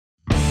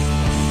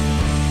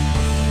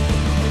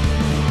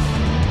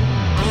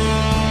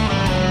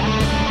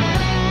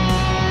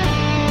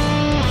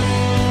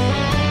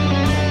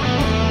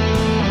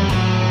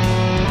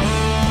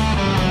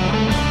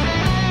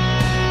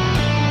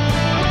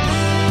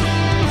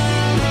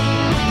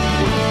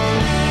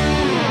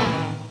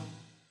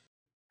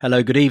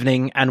Hello, good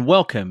evening, and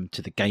welcome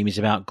to The Game is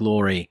About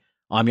Glory.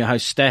 I'm your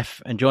host, Steph,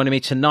 and joining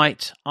me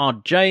tonight are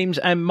James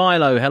and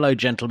Milo. Hello,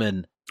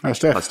 gentlemen. Hi,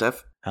 Steph. Hi,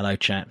 Steph. Hello,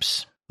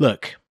 chaps.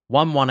 Look,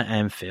 1-1 at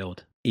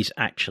Anfield is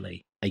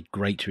actually a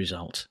great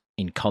result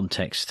in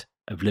context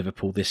of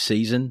Liverpool this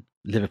season,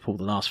 Liverpool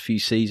the last few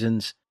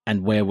seasons,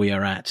 and where we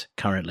are at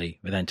currently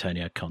with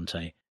Antonio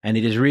Conte. And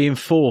it has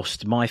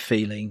reinforced my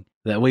feeling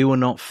that we will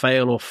not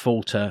fail or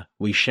falter,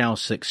 we shall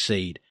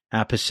succeed.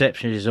 Our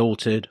perception is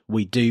altered,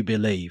 we do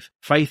believe.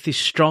 Faith is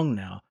strong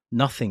now,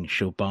 nothing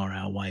shall bar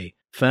our way.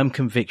 Firm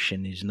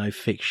conviction is no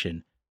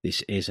fiction,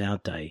 this is our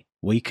day.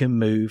 We can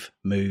move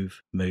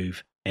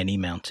any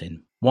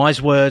mountain.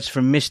 Wise words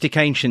from mystic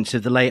ancients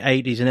of the late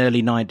 80s and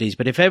early 90s,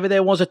 but if ever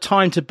there was a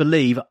time to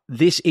believe,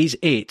 this is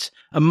it.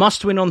 A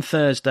must-win on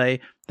Thursday,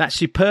 that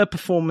superb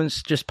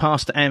performance just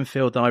past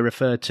Anfield I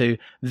referred to.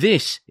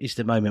 This is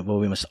the moment where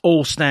we must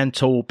all stand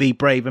tall, be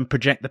brave and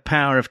project the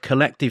power of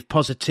collective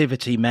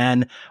positivity,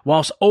 man,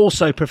 whilst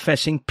also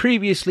professing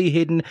previously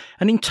hidden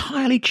and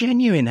entirely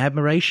genuine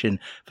admiration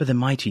for the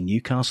mighty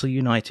Newcastle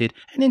United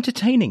and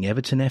entertaining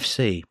Everton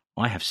FC.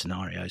 I have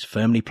scenarios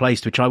firmly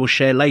placed, which I will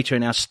share later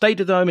in our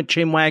State of the Moment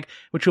Chinwag,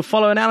 which will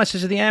follow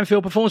analysis of the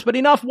Anfield performance. But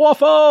enough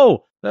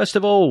waffle! First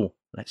of all,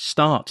 let's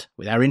start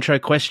with our intro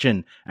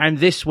question. And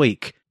this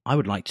week, I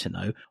would like to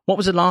know, what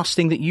was the last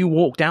thing that you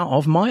walked out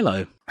of,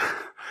 Milo?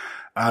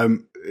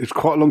 It's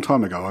quite a long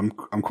time ago.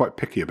 I'm quite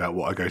picky about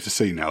what I go to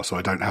see now, so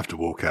I don't have to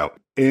walk out.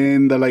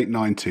 In the late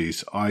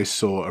 90s, I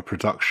saw a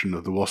production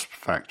of The Wasp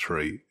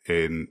Factory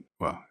in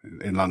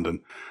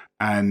London.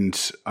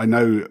 And I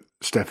know,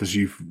 Steph, as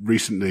you've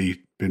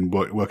recently been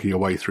working your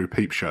way through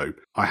Peep Show,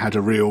 I had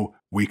a real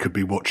we could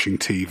be watching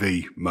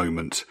TV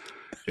moment.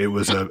 It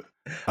was a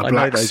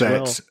black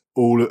set.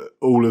 Well.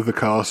 All of the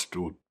cast,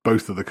 or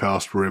both of the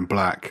cast, were in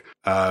black.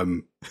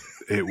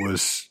 It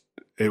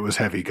was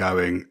heavy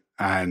going,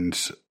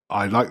 and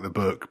I liked the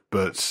book,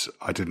 but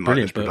I didn't like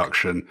this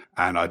production,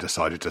 and I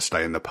decided to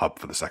stay in the pub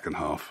for the second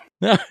half.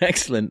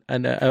 Excellent,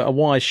 and a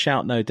wise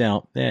shout, no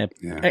doubt. Yeah.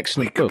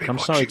 Excellent book. I'm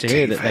sorry to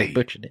hear that they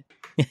butchered it.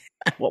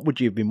 What would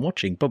you have been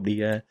watching?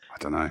 Probably, I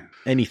don't know.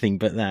 Anything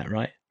but that,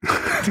 right?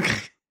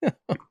 The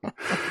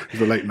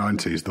late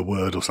 90s, The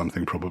Word or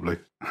something, probably.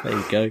 There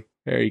you go.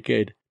 Very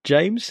good.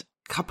 James?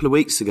 A couple of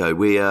weeks ago,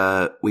 we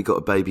got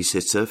a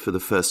babysitter for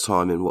the first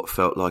time in what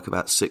felt like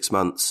about 6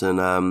 months,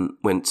 and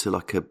went to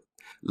like a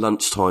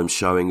lunchtime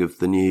showing of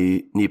the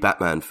new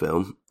Batman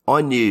film.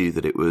 I knew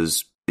that it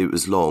was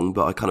long,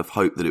 but I kind of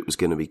hoped that it was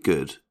going to be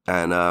good.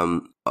 And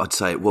I'd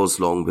say it was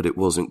long, but it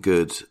wasn't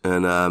good.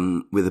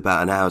 And with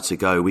about an hour to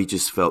go, we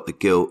just felt the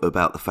guilt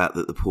about the fact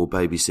that the poor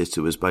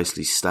babysitter was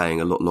basically staying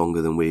a lot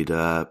longer than we'd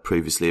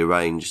previously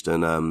arranged.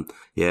 And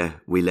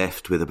we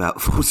left with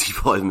about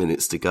 45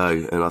 minutes to go.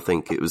 And I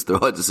think it was the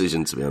right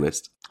decision, to be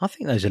honest. I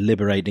think those are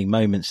liberating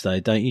moments, though,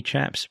 don't you,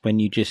 chaps? When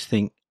you just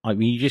think, I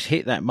mean, you just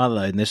hit that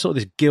mother and there's sort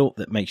of this guilt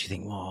that makes you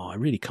think, well, I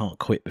really can't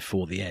quit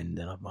before the end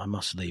and I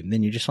must leave. And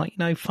then you're just like,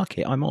 fuck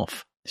it, I'm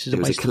off. This is a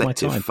waste of my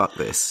time. Fuck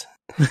this.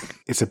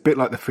 It's a bit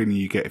like the feeling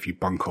you get if you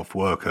bunk off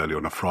work early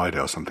on a Friday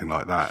or something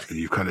like that. And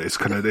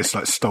it's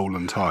like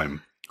stolen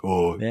time.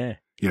 Or, if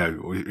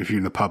you're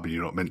in the pub and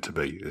you're not meant to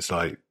be, it's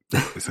like,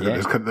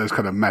 there's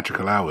kind of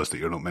magical hours that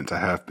you're not meant to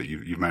have, but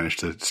you've managed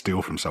to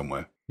steal from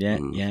somewhere.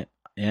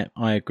 Yeah,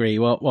 I agree.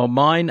 Well,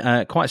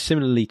 mine, quite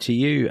similarly to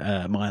you,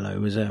 Milo,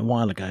 was a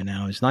while ago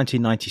now. It was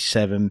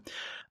 1997.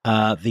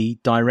 The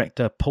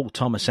director, Paul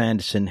Thomas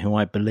Anderson, who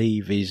I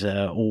believe is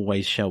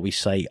always, shall we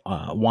say,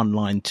 one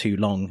line too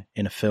long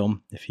in a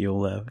film, if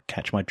you'll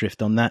catch my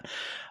drift on that,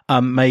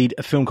 made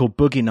a film called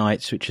Boogie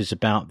Nights, which is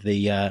about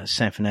the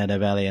San Fernando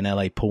Valley and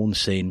LA porn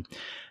scene.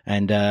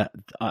 And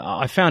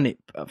I found it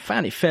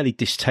fairly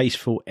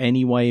distasteful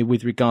anyway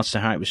with regards to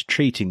how it was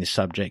treating the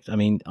subject. I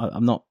mean,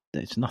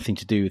 it's nothing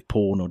to do with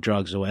porn or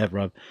drugs or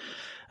whatever.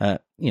 I've,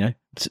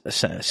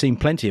 seen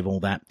plenty of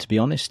all that, to be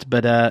honest.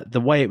 But the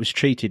way it was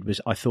treated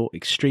was, I thought,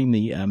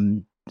 extremely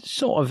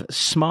sort of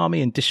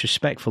smarmy and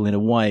disrespectful in a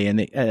way. And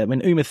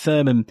when Uma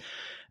Thurman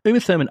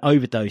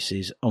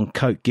overdoses on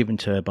coke given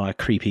to her by a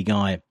creepy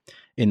guy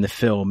in the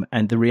film,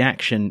 and the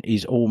reaction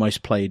is almost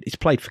it's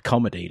played for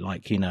comedy,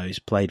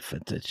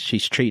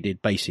 she's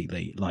treated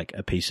basically like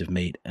a piece of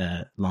meat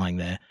lying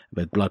there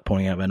with blood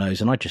pouring out of her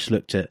nose. And I just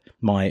looked at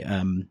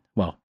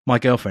my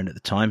girlfriend at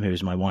the time, who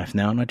is my wife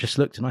now, and I just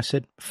looked and I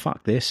said,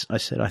 fuck this. I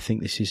said, I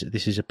think this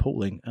is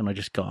appalling. And I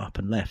just got up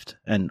and left.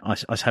 And I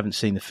haven't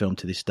seen the film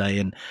to this day,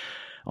 and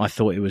I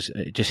thought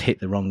it just hit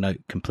the wrong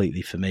note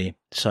completely for me.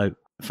 So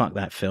fuck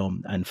that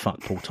film, and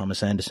fuck Paul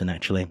Thomas Anderson,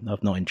 actually.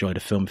 I've not enjoyed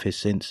a film of his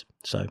since.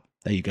 So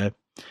there you go.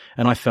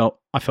 And I felt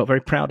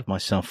very proud of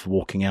myself for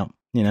walking out,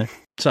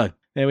 So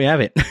there we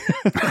have it.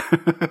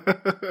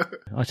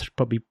 I should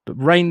probably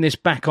rein this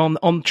back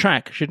on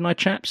track, shouldn't I,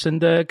 chaps? And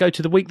go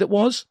to the week that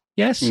was?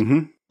 Yes?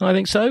 Mm-hmm. I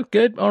think so.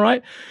 Good. All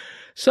right.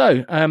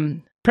 So,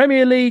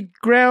 Premier League's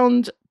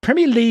grounds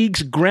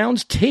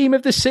team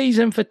of the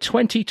season for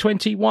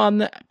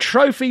 2021.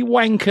 Trophy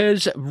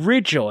wankers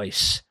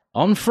rejoice.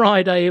 On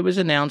Friday, it was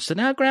announced that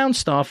our ground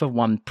staff have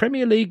won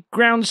Premier League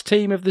Grounds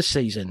Team of the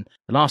Season.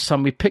 The last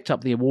time we picked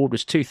up the award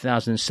was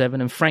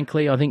 2007, and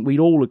frankly, I think we'd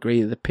all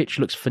agree that the pitch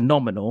looks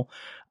phenomenal,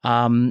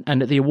 and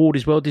that the award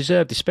is well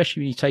deserved,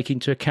 especially when you take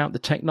into account the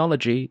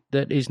technology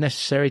that is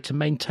necessary to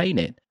maintain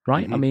it.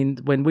 Right? Mm-hmm. I mean,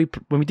 when we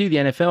do the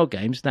NFL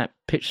games, that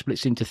pitch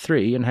splits into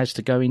 3 and has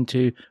to go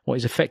into what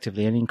is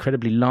effectively an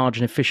incredibly large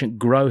and efficient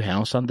grow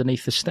house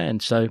underneath the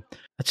stand. So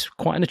that's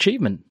quite an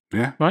achievement.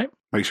 Yeah. Right?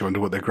 Makes you wonder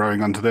what they're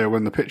growing under there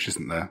when the pitch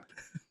isn't there.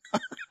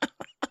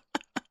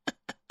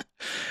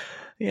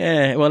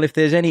 Yeah, well, if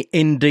there's any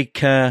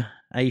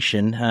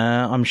indication,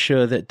 I'm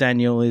sure that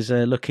Daniel is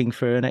looking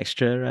for an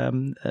extra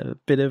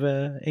bit of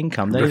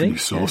income. Revenue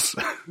source.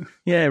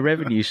 Yeah,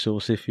 revenue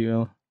source, if you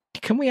will.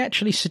 Can we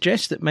actually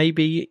suggest that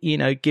maybe,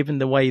 given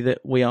the way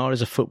that we are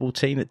as a football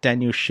team, that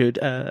Daniel should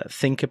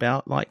think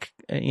about,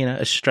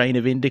 a strain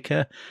of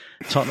indica,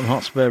 Tottenham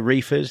Hotspur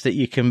Reefers that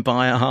you can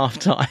buy at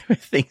half-time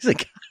if things are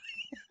going?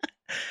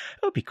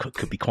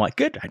 Could be quite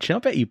good, actually. I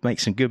bet you'd make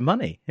some good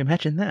money.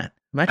 Imagine that.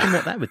 Imagine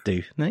what that would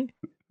do. No?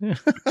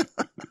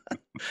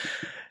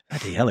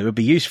 Bloody hell, it would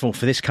be useful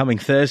for this coming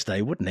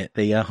Thursday, wouldn't it?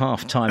 The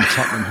half-time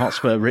Tottenham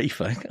Hotspur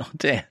Reefer. Oh,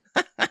 dear.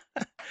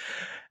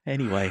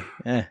 Anyway,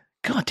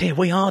 God, dear,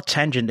 we are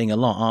tangenting a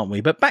lot, aren't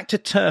we? But back to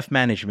turf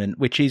management,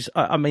 which is,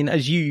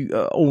 as you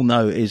all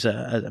know, is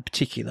a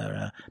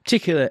particular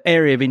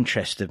area of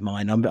interest of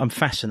mine. I'm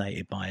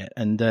fascinated by it.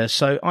 And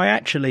so I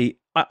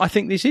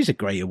think this is a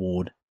great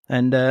award.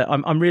 And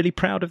I'm really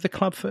proud of the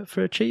club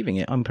for achieving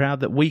it. I'm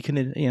proud that we can,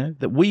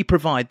 that we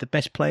provide the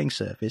best playing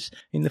surface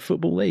in the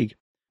Football League.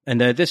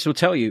 And this will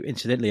tell you,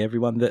 incidentally,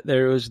 everyone, that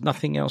there was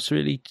nothing else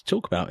really to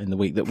talk about in the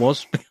week that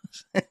was.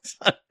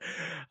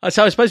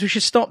 So I suppose we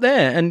should stop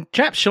there. And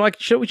chaps, shall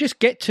we just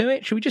get to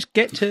it? Shall we just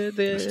get to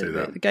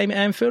the game at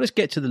Anfield? Let's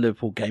get to the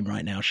Liverpool game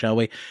right now, shall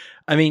we?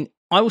 I mean,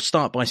 I will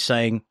start by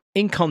saying,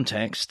 in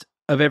context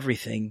of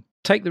everything,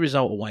 take the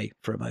result away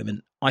for a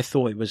moment. I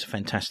thought it was a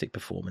fantastic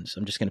performance.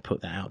 I'm just going to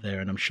put that out there,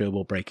 and I'm sure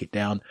we'll break it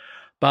down.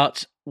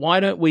 But why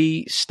don't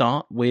we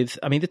start with,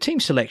 the team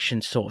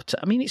selection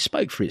it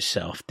spoke for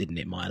itself, didn't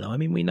it, Milo? I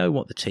mean, we know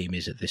what the team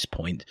is at this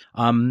point.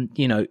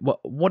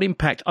 What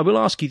impact, I will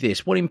ask you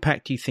this, what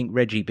impact do you think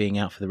Reggie being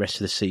out for the rest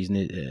of the season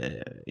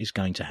is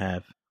going to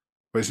have?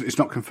 Well, it's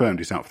not confirmed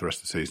he's out for the rest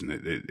of the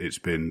season. It's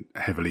been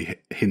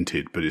heavily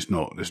hinted, but it's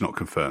not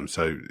confirmed.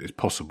 So it's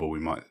possible we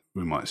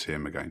might see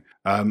him again.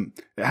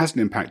 It has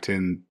an impact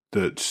in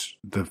that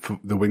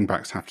the wing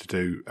backs have to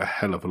do a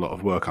hell of a lot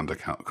of work under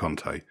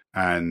Conte,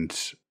 and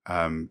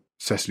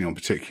Sessegnon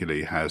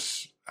particularly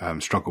has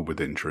struggled with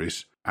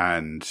injuries,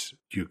 and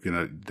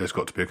there's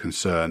got to be a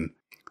concern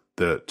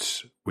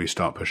that we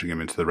start pushing him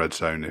into the red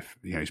zone if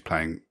he's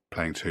playing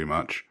too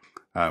much,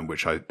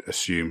 which I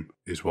assume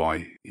is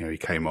why he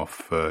came off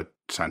for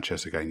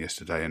Sanchez again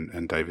yesterday,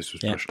 and Davis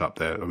was pushed up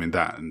there. I mean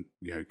that, and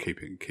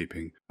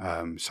keeping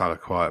Salah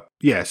quiet.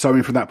 Yeah,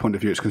 so from that point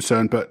of view, it's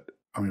concerned, but.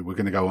 We're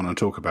going to go on and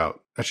talk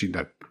about... Actually,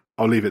 no,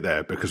 I'll leave it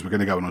there because we're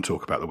going to go on and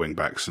talk about the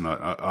wing-backs, and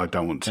I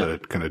don't want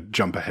to kind of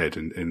jump ahead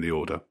in the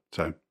order.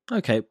 So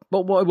okay,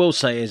 but what I will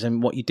say is,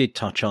 and what you did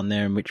touch on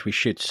there, in which we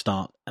should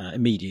start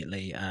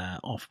immediately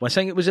off by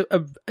saying it was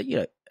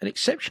an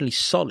exceptionally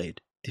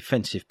solid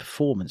defensive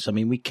performance. I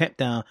mean, we kept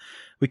the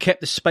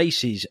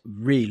spaces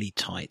really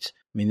tight.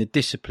 I mean, the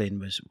discipline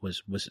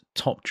was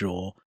top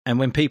drawer, and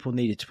when people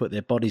needed to put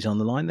their bodies on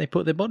the line, they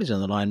put their bodies on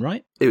the line,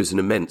 right? It was an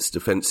immense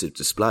defensive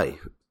display.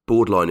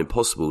 Borderline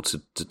impossible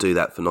to do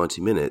that for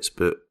 90 minutes,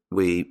 but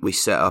we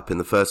set up in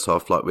the first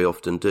half like we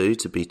often do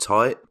to be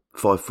tight,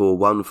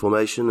 5-4-1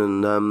 formation,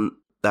 and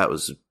that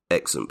was an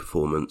excellent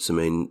performance. I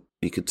mean,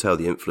 you could tell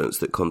the influence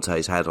that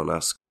Conte's had on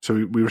us.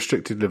 So we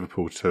restricted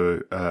Liverpool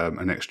to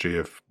an XG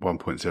of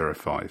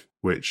 1.05,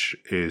 which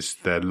is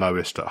their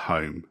lowest at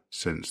home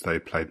since they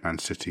played Man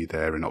City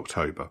there in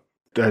October.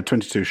 They had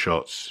 22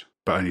 shots,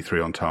 but only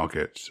 3 on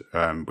target,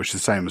 which is the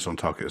same as on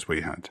target as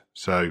we had.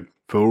 So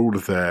for all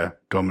of their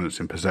dominance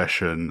in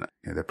possession,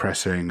 their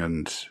pressing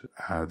and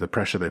the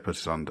pressure they put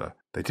us under,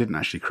 they didn't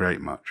actually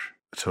create much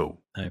at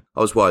all. No.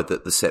 I was worried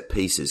that the set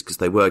pieces, because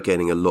they were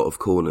getting a lot of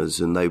corners,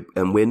 and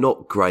we're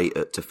not great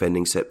at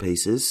defending set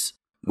pieces.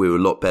 We were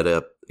a lot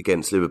better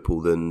against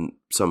Liverpool than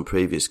some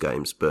previous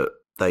games, but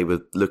they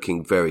were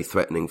looking very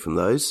threatening from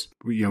those.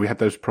 We had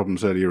those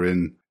problems earlier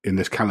in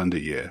this calendar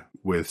year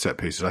with set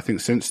pieces. I think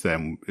since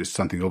then, it's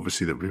something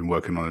obviously that we've been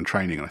working on in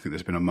training, and I think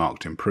there's been a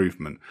marked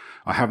improvement.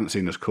 I haven't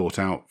seen us caught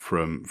out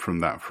from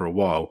that for a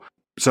while.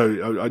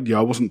 So,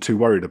 I wasn't too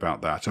worried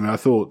about that. I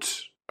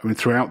mean,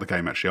 throughout the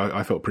game, actually,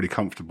 I felt pretty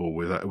comfortable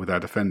with our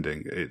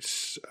defending.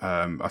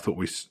 I thought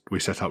we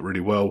set up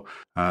really well.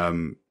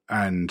 And,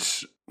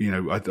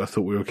 I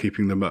thought we were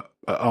keeping them at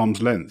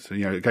arm's length.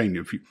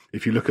 Again,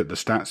 if you look at the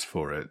stats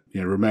for it,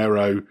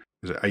 Romero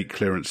was at 8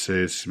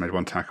 clearances, made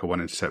 1 tackle,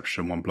 1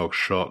 interception, 1 block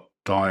shot.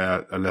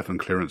 Dyer, 11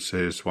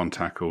 clearances, 1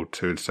 tackle,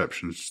 2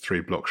 interceptions,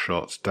 3 block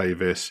shots.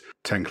 Davis,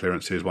 10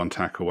 clearances, 1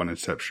 tackle, 1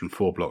 interception,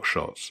 4 block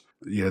shots.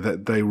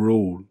 They were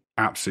all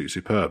absolutely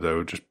superb. They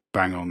were just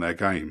bang on their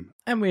game.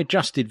 And we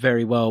adjusted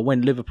very well.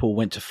 When Liverpool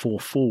went to 4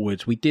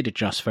 forwards, we did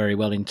adjust very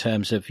well in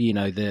terms of,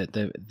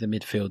 the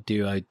midfield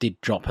duo did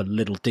drop a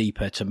little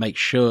deeper to make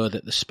sure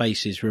that the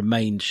spaces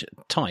remained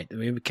tight. I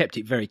mean, we kept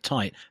it very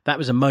tight. That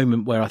was a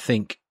moment where I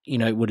think,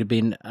 it would have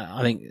been,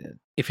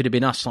 if it had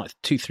been us like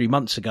 2-3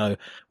 months ago,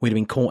 we'd have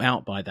been caught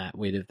out by that.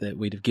 We'd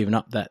have given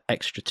up that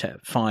extra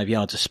 5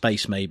 yards of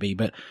space maybe.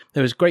 But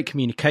there was great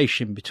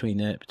communication between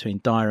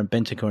Dyer and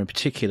Bentancur in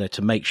particular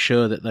to make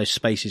sure that those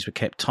spaces were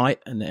kept tight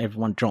and that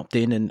everyone dropped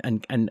in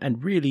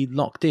and really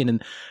locked in.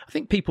 And I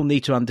think people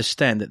need to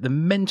understand that the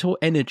mental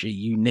energy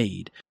you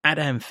need at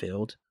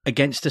Anfield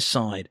against a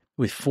side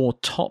with 4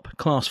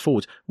 top-class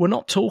forwards. We're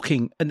not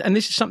talking, and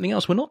this is something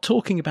else, we're not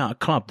talking about a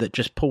club that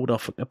just pulled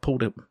off. We're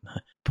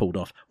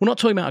not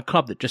talking about a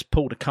club that just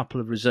pulled a couple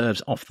of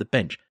reserves off the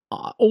bench.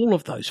 All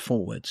of those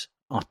forwards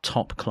are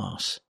top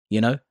class,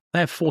 They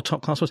have 4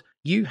 top-class forwards.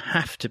 You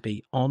have to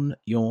be on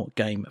your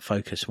game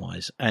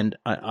focus-wise. And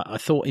I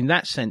thought in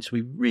that sense,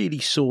 we really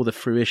saw the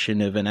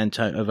fruition of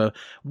a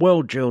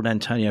well-drilled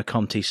Antonio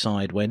Conte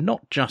side where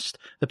not just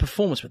the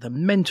performance, but the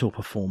mental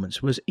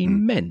performance was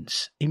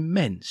immense.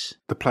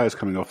 The players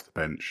coming off the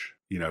bench,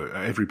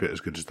 every bit as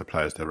good as the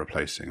players they're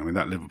replacing. I mean,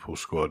 that Liverpool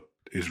squad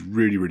is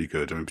really, really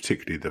good. I mean,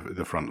 particularly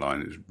the front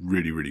line is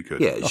really, really good.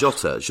 Yeah,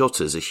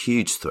 Jota's a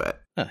huge threat.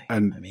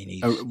 And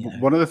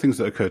one of the things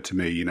that occurred to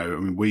me,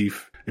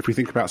 if we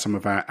think about some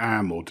of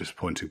our more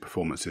disappointing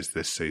performances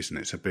this season,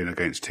 it's been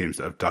against teams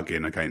that have dug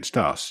in against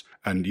us.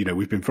 And,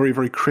 we've been very,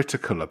 very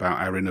critical about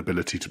our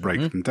inability to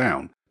break them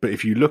down. But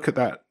if you look at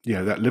that,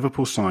 that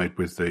Liverpool side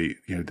with the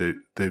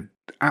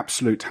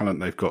absolute talent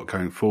they've got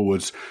going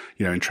forwards,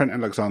 in Trent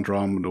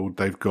Alexander-Arnold,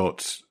 they've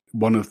got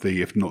one of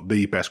the, if not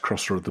the best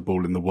crosser of the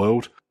ball in the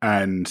world.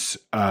 And,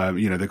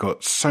 they've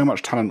got so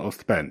much talent off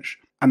the bench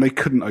and they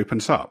couldn't open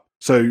us up.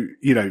 So,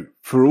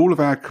 for all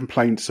of our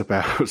complaints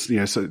about,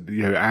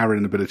 our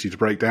inability to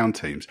break down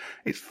teams,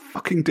 it's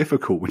fucking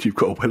difficult when you've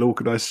got a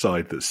well-organised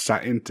side that's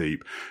sat in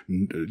deep,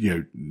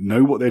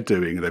 know what they're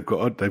doing. They've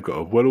got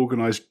a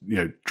well-organised,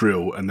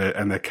 drill and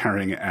they're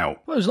carrying it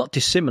out. Well, it was not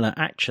dissimilar,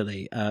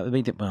 actually. I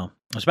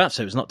was about to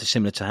say it was not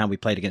dissimilar to how we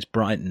played against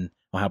Brighton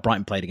or how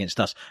Brighton played against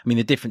us. I mean,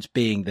 the difference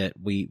being that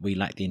we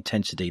lacked the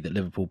intensity that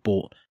Liverpool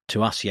brought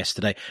to us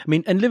yesterday. I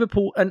mean, and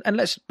Liverpool, and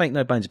let's make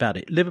no bones about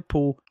it,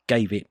 Liverpool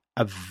gave it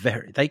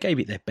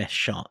their best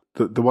shot.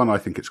 The one I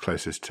think it's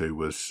closest to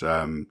was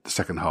the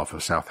second half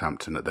of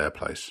Southampton at their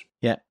place.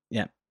 Yeah,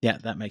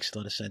 that makes a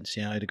lot of sense.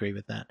 Yeah, I'd agree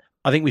with that.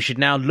 I think we should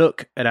now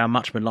look at our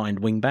much maligned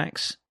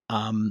wing-backs.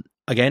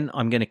 Again,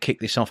 I'm going to kick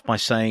this off by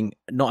saying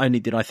not only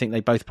did I think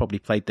they both probably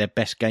played their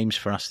best games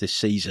for us this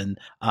season,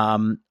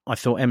 I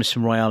thought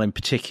Emerson Royal in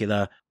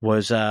particular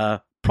was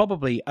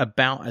probably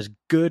about as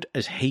good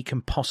as he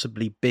can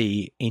possibly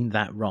be in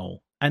that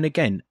role. And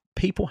again,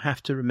 people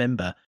have to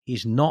remember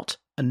he's not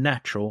a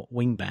natural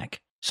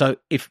wing-back. So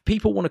if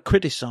people want to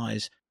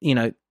criticise,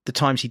 the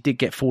times he did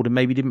get forward and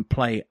maybe didn't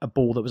play a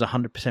ball that was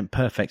 100%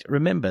 perfect,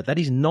 remember that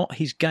is not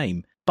his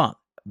game. But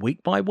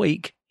week by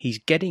week, he's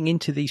getting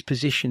into these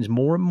positions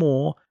more and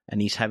more,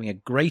 and he's having a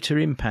greater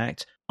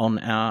impact on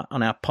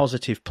our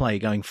positive play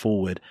going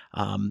forward.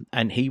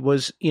 And he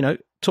was,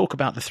 talk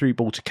about the through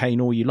ball to Kane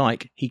all you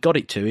like. He got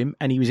it to him,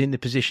 and he was in the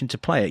position to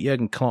play it.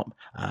 Jurgen Klopp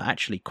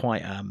actually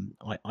quite,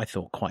 I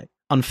thought quite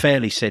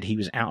unfairly said he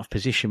was out of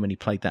position when he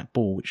played that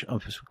ball, which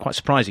was quite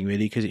surprising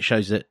really, because it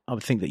shows that I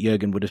would think that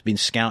Jurgen would have been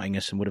scouting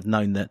us and would have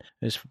known that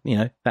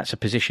that's a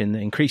position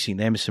that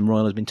increasingly Emerson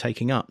Royal has been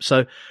taking up.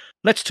 So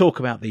let's talk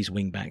about these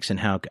wing backs and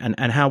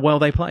how well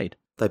they played.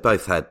 They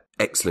both had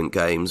excellent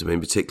games. I mean,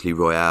 particularly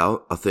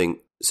Royal. I think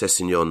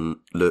Sessegnon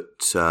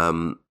looked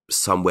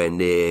somewhere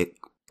near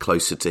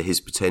closer to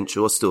his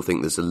potential. I still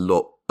think there's a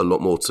lot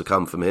more to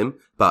come from him,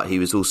 but he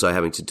was also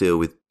having to deal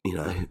with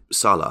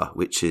Salah,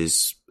 which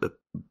is a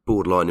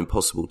borderline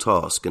impossible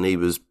task, and he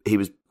was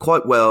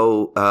quite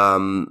well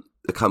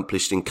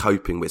accomplished in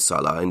coping with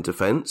Salah in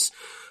defence.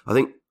 I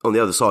think on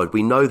the other side,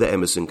 we know that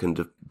Emerson can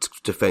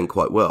defend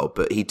quite well,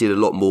 but he did a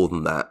lot more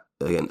than that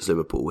against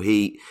Liverpool.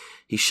 He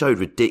showed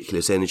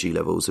ridiculous energy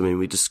levels. I mean,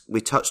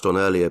 we touched on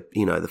earlier,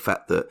 the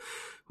fact that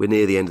we're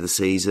near the end of the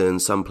season.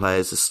 Some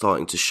players are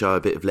starting to show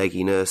a bit of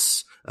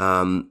legginess.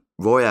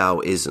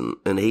 Royal isn't,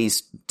 and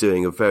he's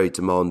doing a very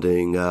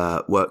demanding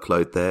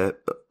workload there,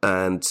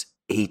 and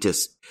he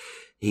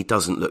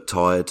doesn't look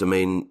tired. I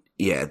mean,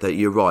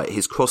 you're right.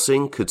 His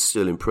crossing could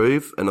still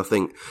improve, and I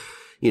think,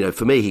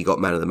 for me, he got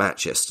man of the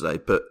match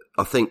yesterday. But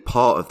I think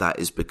part of that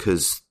is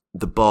because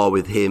the bar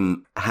with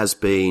him has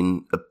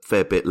been a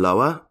fair bit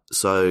lower.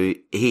 So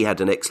he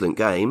had an excellent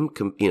game.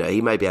 He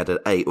maybe had an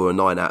 8 or a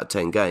 9 out of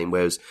 10 game,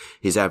 whereas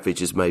his average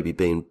has maybe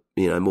been,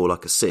 more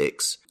like a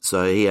 6.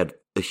 So he had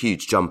a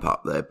huge jump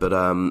up there. But,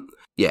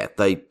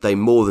 they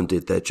more than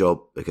did their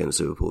job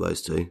against Liverpool,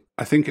 those two.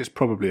 I think it's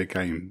probably a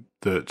game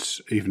that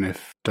even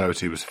if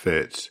Doherty was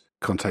fit,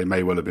 Conte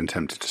may well have been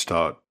tempted to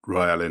start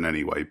Royal in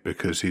anyway,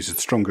 because he's a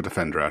stronger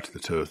defender out of the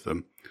two of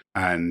them.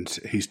 And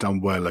he's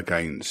done well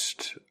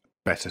against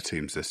better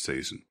teams this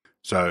season.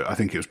 So I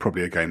think it was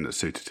probably a game that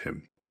suited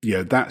him.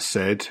 Yeah, that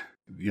said,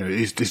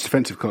 his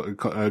defensive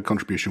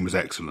contribution was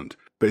excellent,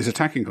 but his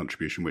attacking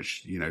contribution,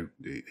 which,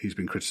 he's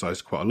been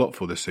criticised quite a lot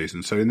for this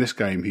season. So in this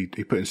game, he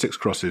put in 6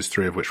 crosses,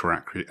 3 of which were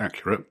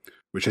accurate,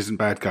 which isn't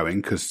bad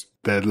going because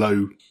they're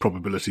low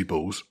probability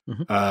balls.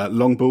 Mm-hmm.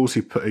 Long balls,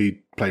 he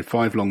played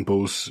 5 long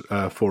balls,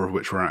 4 of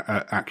which were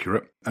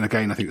accurate. And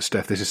again, I think,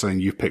 Steph, this is something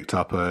you've picked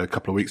up a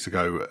couple of weeks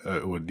ago,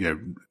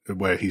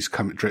 where he's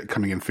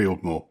coming in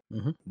field more,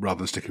 mm-hmm. rather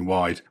than sticking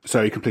wide.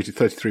 So he completed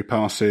 33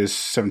 passes,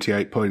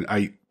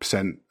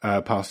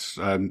 78.8% pass,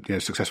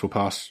 successful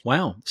pass.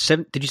 Wow.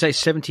 Did you say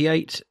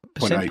 78%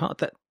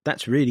 pass?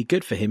 That's really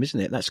good for him, isn't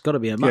it? That's got to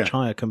be a much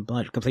higher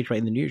complete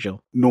rate than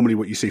usual. Normally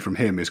what you see from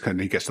him is kind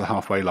of he gets to the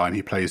halfway line,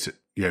 he plays,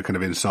 kind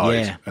of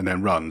inside and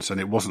then runs.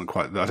 And it wasn't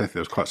quite, I don't think there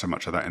was quite so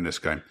much of that in this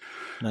game.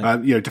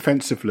 No.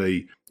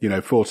 Defensively,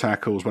 4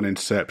 tackles, 1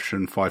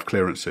 interception, 5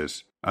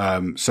 clearances.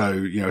 A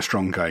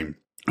strong game,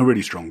 a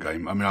really strong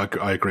game. I mean,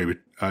 I agree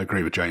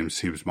with James.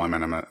 He was my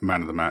man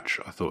of the match.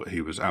 I thought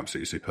he was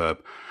absolutely superb.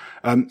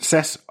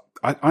 Cess,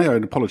 I owe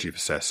an apology for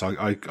Cess.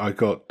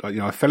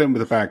 I fell in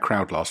with a bad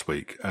crowd last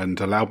week and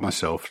allowed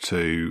myself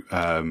to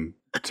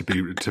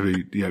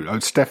be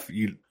Steph,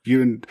 you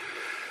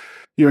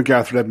and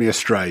Gareth led me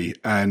astray,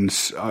 and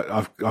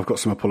I've got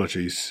some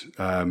apologies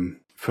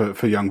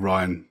for young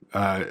Ryan.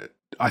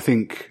 I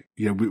think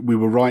we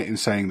were right in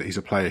saying that he's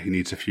a player who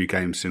needs a few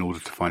games in order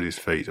to find his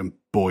feet, and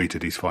boy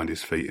did he find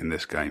his feet in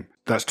this game.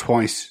 That's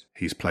twice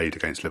he's played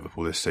against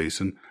Liverpool this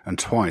season, and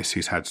twice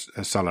he's had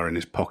Salah in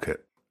his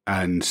pocket.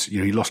 And,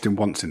 he lost him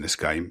once in this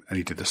game, and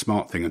he did the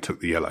smart thing and took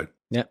the yellow.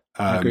 Yeah,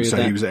 I agree with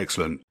that. He was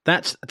excellent.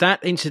 That,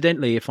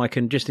 incidentally, if I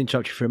can just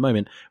interrupt you for a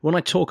moment, when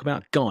I talk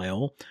about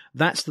guile,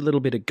 that's the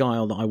little bit of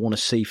guile that I want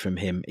to see from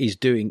him, is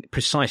doing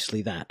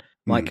precisely that.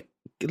 Like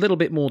a little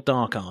bit more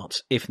dark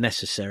arts, if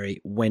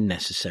necessary, when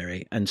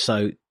necessary. And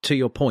so, to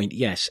your point,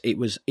 yes, it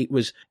was.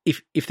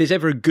 If there's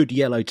ever a good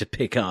yellow to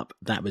pick up,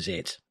 that was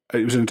it.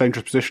 It was in a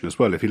dangerous position as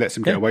well. If he lets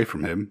him get away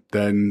from him,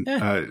 then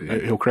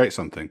he'll create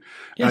something.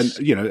 Yes.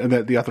 And, and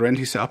at the other end,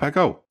 he set up our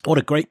goal. What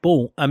a great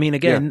ball. I mean,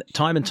 again,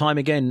 time and time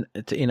again,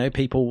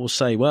 people will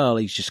say, well,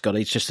 it's just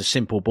a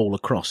simple ball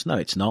across. No,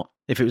 it's not.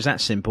 If it was that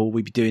simple,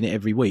 we'd be doing it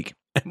every week.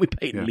 And we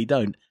patently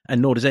don't.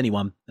 And nor does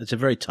anyone. It's a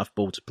very tough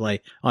ball to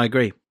play. I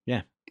agree.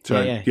 Yeah.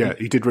 So,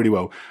 he did really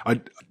well. I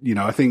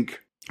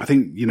think, we're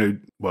going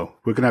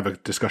to have a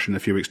discussion in a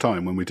few weeks'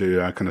 time when we do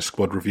our kind of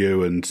squad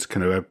review and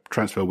kind of a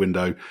transfer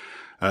window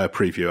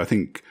preview. I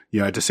think,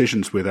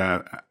 decisions with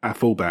our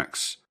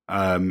fullbacks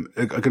are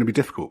going to be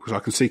difficult because I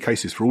can see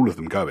cases for all of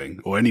them going,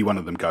 or any one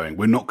of them going.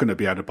 We're not going to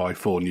be able to buy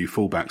 4 new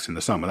fullbacks in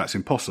the summer. That's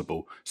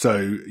impossible.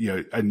 So,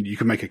 and you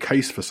can make a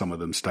case for some of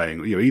them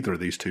staying, either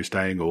of these 2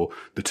 staying or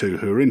the 2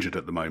 who are injured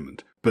at the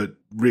moment. But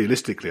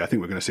realistically, I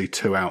think we're going to see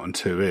 2 out and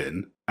 2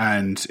 in,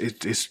 and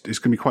it's going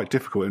to be quite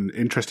difficult and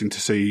interesting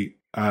to see,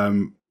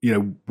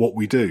 what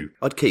we do.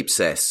 I'd keep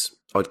Cess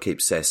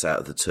out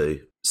of the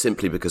 2,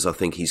 simply because I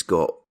think he's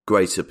got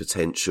greater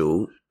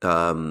potential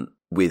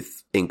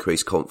with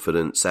increased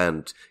confidence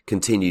and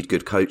continued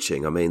good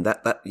coaching. I mean,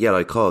 that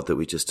yellow card that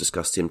we just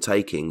discussed him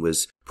taking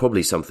was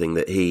probably something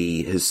that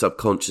he has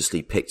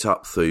subconsciously picked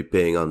up through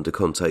being under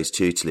Conte's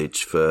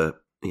tutelage for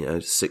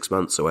 6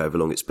 months or however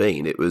long it's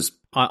been. It was.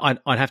 I'd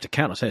have to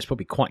count. I'd say it's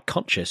probably quite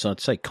conscious. I'd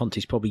say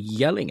Conte's probably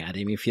yelling at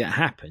him. If that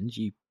happens,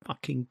 you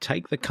fucking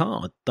take the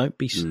card.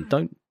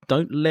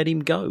 Don't let him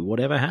go.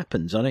 Whatever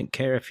happens, I don't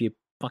care if you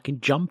fucking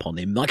jump on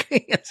him.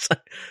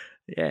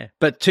 Yeah.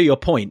 But to your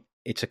point,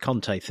 it's a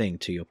Conte thing,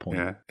 to your point.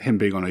 Yeah, him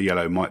being on a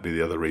yellow might be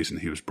the other reason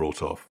he was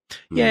brought off.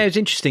 Yeah, it was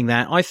interesting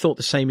that. I thought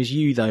the same as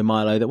you, though,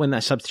 Milo, that when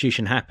that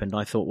substitution happened,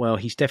 I thought, well,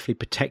 he's definitely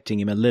protecting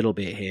him a little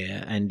bit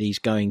here, and he's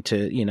going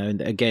to,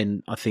 and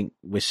again, I think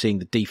we're seeing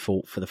the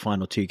default for the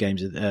final 3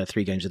 games of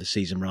the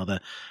season, rather,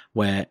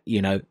 where,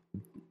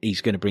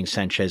 he's going to bring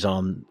Sanchez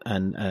on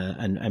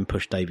and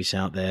push Davies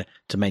out there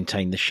to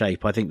maintain the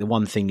shape. I think the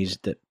one thing is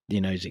that,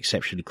 is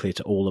exceptionally clear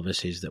to all of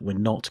us is that we're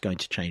not going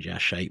to change our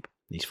shape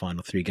these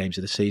final 3 games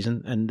of the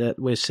season, and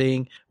we're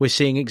seeing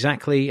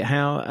exactly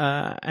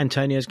how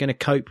Antonio is going to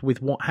cope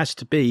with what has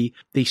to be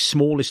the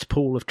smallest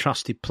pool of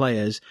trusted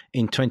players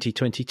in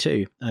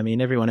 2022. I mean,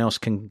 everyone else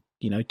can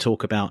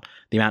talk about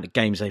the amount of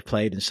games they've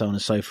played and so on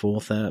and so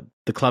forth.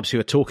 The clubs who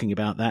are talking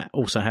about that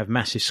also have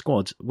massive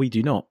squads. We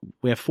do not.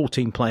 We have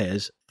 14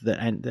 players that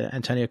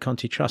Antonio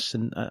Conte trusts,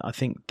 and I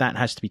think that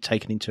has to be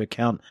taken into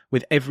account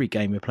with every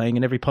game we're playing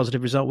and every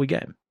positive result we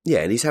get. Yeah,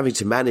 and he's having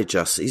to manage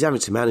us. He's having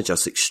to manage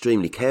us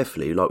extremely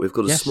carefully. Like, we've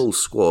got a small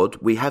squad.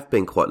 We have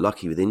been quite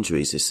lucky with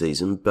injuries this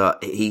season,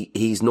 but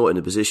he's not in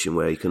a position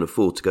where he can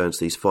afford to go into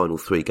these final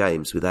 3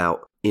 games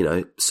without,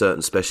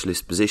 certain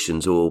specialist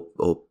positions or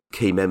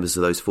key members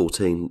of those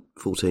 14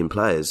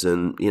 players.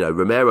 And,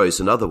 Romero's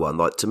another one.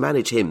 Like, to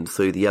manage him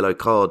through the yellow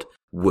card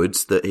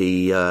woods that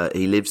he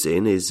lives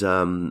in is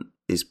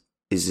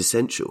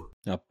essential.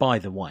 Now, by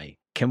the way,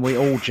 can we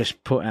all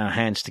just put our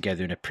hands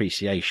together in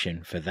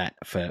appreciation for that,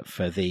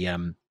 for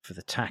the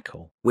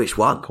tackle? Which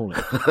one?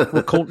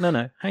 We'll call it.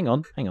 No, hang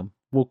on.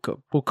 We'll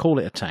call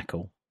it a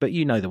tackle. but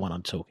you know the one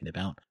I'm talking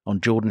about,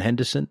 on Jordan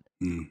Henderson.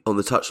 On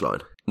the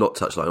touchline. Not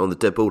touchline, on the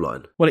dead ball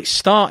line. Well, it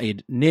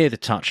started near the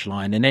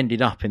touchline and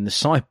ended up in the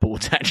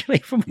sideboards, actually,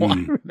 from what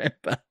I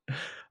remember.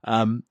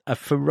 A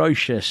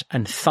ferocious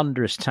and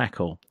thunderous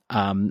tackle,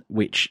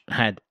 which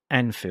had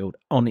Anfield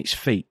on its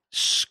feet,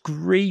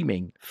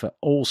 screaming for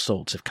all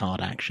sorts of card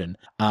action.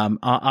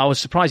 I was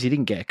surprised he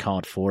didn't get a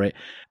card for it.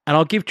 And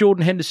I'll give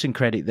Jordan Henderson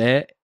credit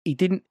there. He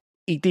didn't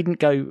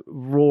go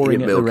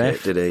roaring at the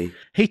ref. Did he?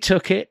 He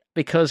took it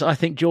because I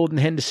think Jordan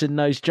Henderson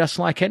knows, just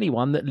like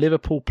anyone, that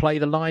Liverpool play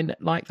the line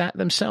like that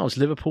themselves.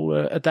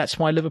 That's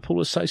why Liverpool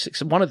are so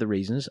successful. One of the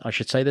reasons, I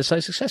should say, they're so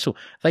successful.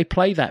 They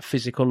play that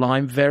physical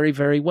line very,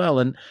 very well.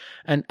 And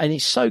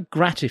it's so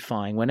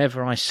gratifying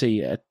whenever I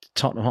see a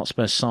Tottenham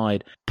Hotspur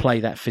side play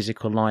that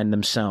physical line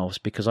themselves,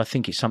 because I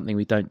think it's something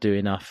we don't do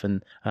enough.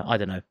 And I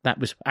don't know, that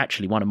was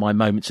actually one of my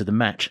moments of the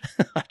match,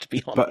 to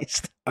be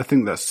honest. But I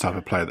think that's the type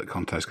of player that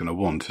Conte's going to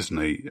want, isn't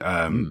he?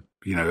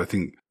 I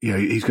think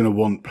he's going to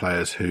want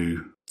players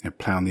who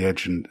play on the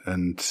edge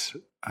and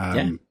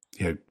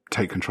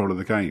take control of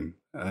the game.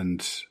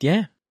 And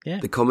yeah.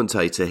 The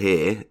commentator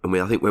here,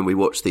 I think when we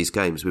watch these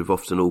games, we've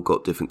often all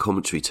got different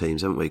commentary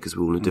teams, haven't we? Because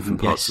we're all in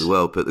different parts of the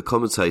world. But the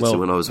commentator,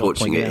 when I was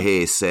watching it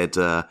here, said,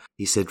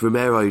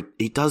 Romero,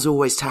 he does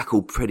always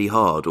tackle pretty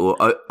hard or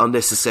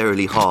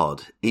unnecessarily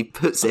hard. He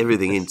puts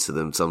everything into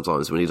them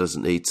sometimes when he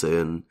doesn't need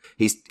to. And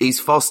he's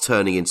fast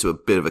turning into a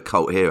bit of a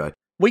cult hero.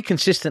 We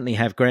consistently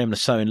have Graham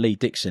Lasso and Lee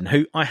Dixon,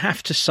 who I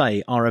have to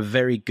say are a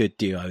very good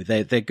duo.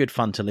 They're good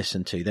fun to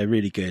listen to. They're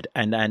really good.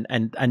 And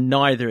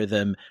neither of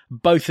them,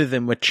 both of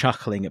them were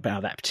chuckling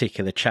about that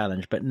particular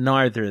challenge, but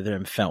neither of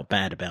them felt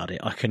bad about it,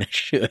 I can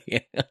assure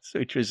you,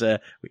 which was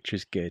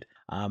good.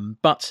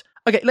 But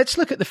okay, let's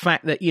look at the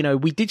fact that,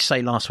 we did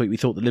say last week we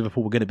thought that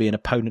Liverpool were going to be an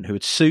opponent who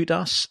would suit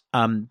us,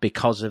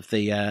 because of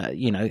the,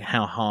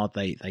 how hard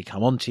they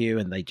come onto you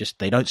and they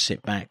don't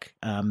sit back.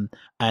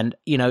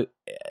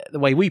 The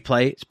way we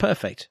play, it's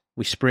perfect.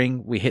 We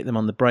spring, we hit them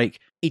on the break.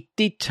 It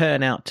did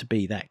turn out to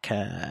be that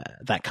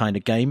kind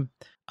of game.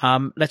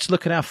 Let's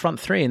look at our front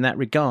three in that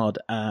regard,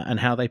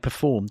 and how they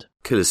performed.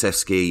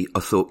 Kulusevski,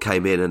 I thought,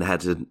 came in and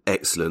had an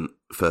excellent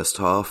first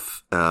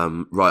half,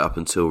 right up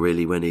until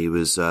really when he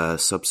was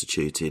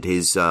substituted.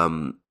 His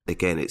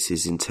again, it's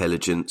his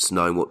intelligence,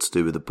 knowing what to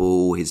do with the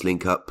ball, his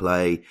link-up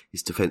play,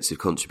 his defensive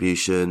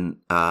contribution.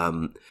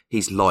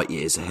 He's light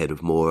years ahead of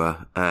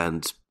Moura,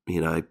 and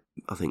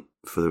I think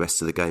for the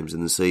rest of the games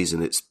in the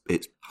season, it's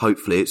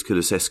hopefully it's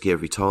Kulusevski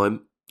every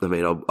time. I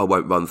mean, I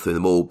won't run through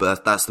them all,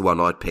 but that's the one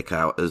I'd pick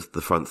out as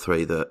the front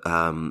three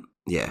that,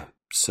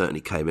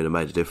 certainly came in and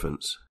made a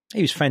difference.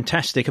 He was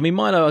fantastic. I mean,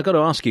 Milo, I've got to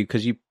ask you,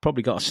 because you've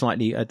probably got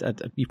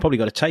you've probably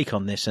got a take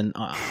on this, and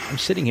I'm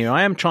sitting here,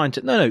 I am trying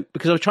to,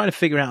 because I was trying to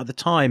figure out at the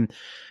time,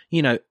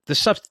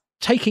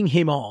 taking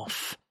him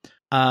off,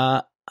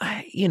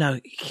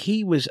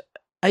 he was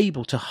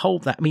able to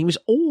hold that. I mean, he was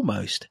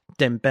almost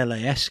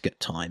Dembele-esque at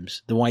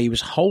times, the way he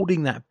was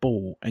holding that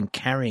ball and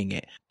carrying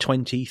it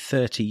 20,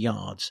 30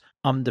 yards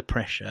under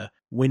pressure,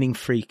 winning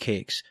free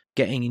kicks,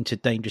 getting into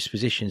dangerous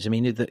positions. I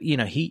mean,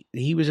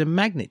 he was a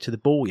magnet to the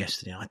ball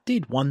yesterday. I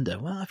did wonder,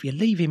 well, if you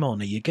leave him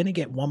on, are you going to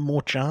get one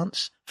more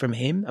chance from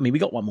him? I mean, we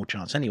got one more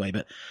chance anyway,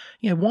 but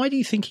why do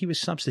you think he was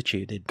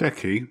substituted?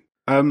 Decky,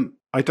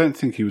 I don't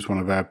think he was one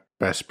of our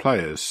best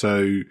players.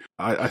 So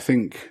I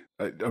think,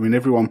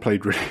 everyone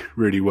played really,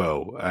 really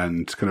well,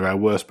 and kind of our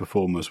worst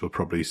performers were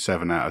probably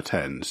 7 out of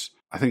 10s.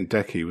 I think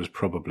Decky was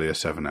probably a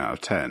 7 out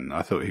of 10.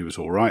 I thought he was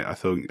all right. I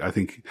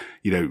think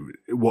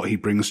what he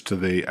brings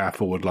to our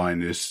forward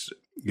line is,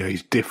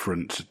 he's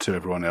different to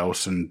everyone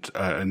else, and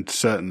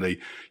certainly,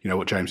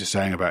 what James is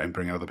saying about him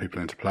bringing other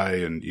people into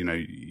play, and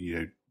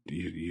you're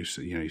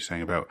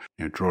saying about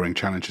drawing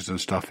challenges and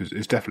stuff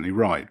is definitely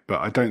right. But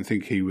I don't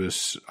think he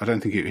was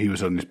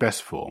on his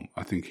best form.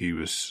 I think he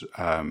was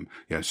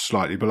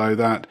slightly below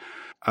that.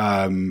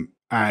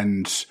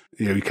 And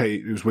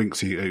it was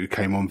Winks who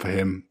came on for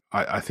him.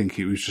 I think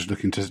he was just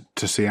looking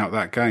to see out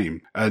that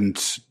game. And,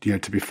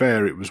 to be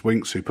fair, it was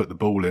Winks who put the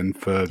ball in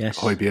for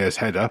Højbjerg's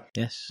header.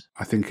 Yes.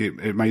 I think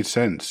it made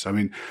sense. I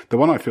mean, the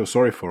one I feel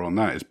sorry for on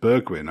that is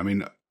Bergwijn. I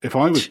mean, if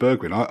I was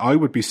Bergwijn, I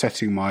would be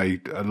setting my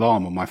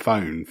alarm on my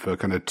phone for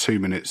kind of 2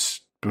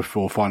 minutes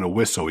before final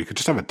whistle. He could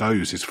just have a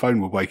doze. His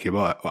phone would wake him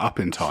up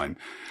in time.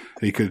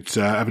 He could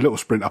have a little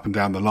sprint up and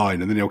down the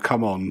line, and then he'll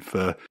come on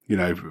for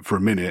a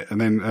minute,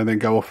 and then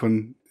go off,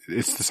 and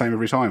it's the same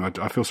every time.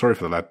 I feel sorry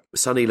for the lad.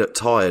 Sonny looked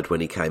tired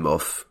when he came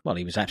off. Well,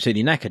 he was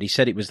absolutely knackered. He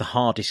said it was the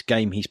hardest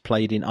game he's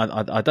played in.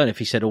 I don't know if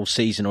he said all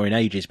season or in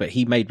ages, but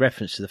he made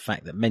reference to the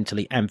fact that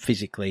mentally and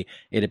physically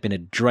it had been a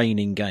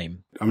draining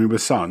game. I mean,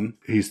 with Son,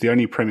 he's the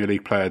only Premier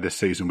League player this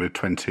season with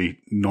 20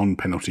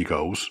 non-penalty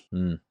goals.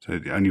 So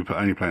only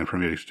playing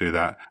Premier League to do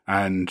that.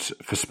 And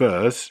for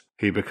Spurs,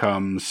 he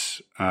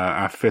becomes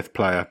our 5th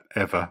player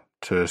ever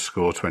to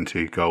score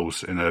 20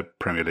 goals in a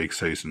Premier League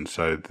season.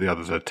 So the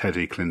others are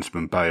Teddy,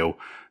 Klinsmann, Bale,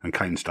 and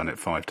Kane's done it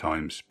 5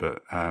 times.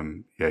 But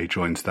he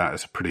joins that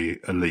as a pretty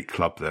elite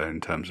club there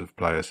in terms of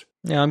players.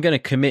 Yeah, I'm going to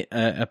commit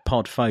a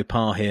pod faux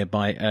pas here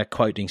by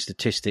quoting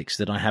statistics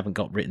that I haven't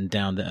got written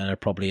down that are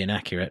probably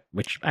inaccurate,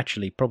 which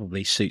actually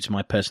probably suits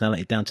my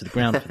personality down to the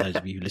ground for those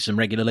of you who listen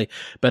regularly.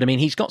 But I mean,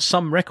 he's got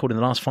some record in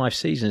the last 5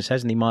 seasons,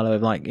 hasn't he, Milo?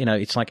 Of like,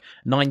 it's like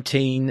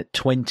 19,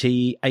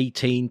 20,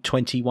 18,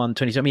 21,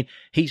 20. I mean,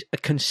 he's a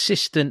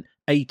consistent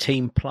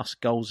 18 plus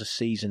goals a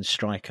season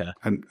striker.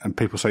 And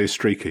people say he's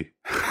streaky.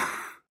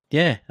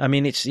 Yeah, I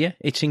mean, it's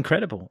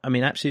incredible. I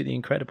mean, absolutely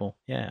incredible.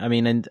 Yeah, I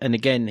mean, and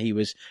again,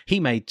 he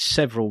made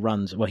several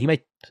runs. Well, he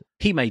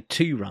made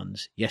 2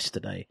 runs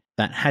yesterday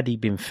that had he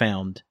been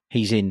found,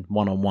 he's in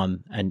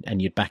 1-on-1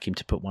 and you'd back him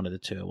to put one of the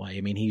 2 away.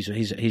 I mean,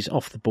 his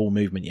off the ball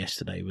movement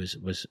yesterday was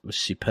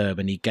superb,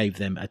 and he gave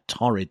them a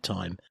torrid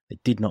time. They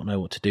did not know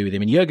what to do with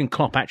him. And Jurgen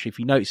Klopp, actually, if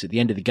you notice at the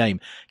end of the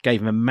game,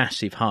 gave him a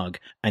massive hug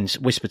and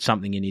whispered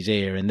something in his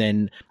ear, and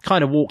then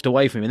kind of walked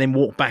away from him, and then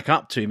walked back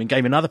up to him and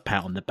gave another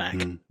pat on the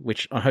back,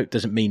 which I hope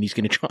doesn't mean he's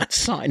going to try and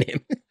sign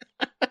him.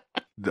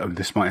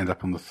 This might end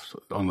up on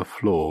the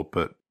floor,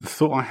 but the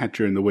thought I had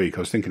during the week,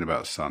 I was thinking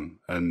about Son,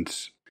 and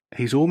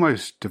he's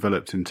almost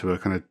developed into a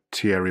kind of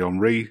Thierry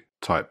Henry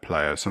type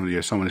player. Someone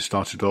who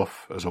started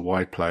off as a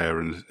wide player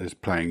and is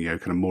playing,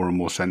 kind of more and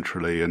more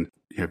centrally, and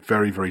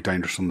very, very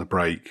dangerous on the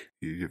break.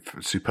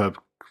 Superb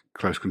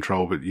close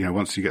control, but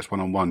once he gets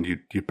 1-on-1,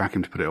 you back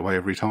him to put it away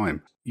every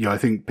time. I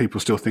think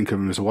people still think of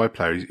him as a wide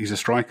player. He's a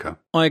striker.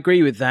 I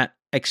agree with that,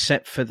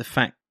 except for the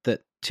fact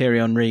that Thierry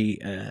Henry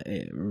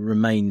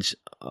remains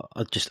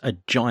just a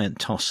giant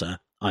tosser.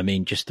 I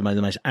mean, just the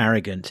most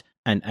arrogant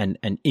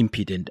and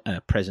impudent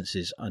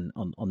presences on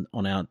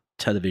our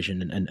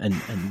television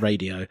and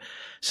radio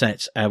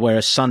sets,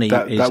 whereas Sonny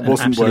is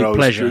an absolute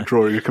pleasure. I was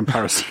drawing a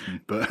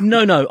comparison. But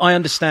No, I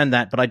understand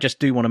that, but I just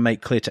do want to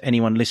make clear to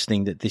anyone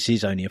listening that this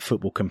is only a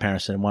football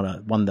comparison,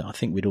 one that I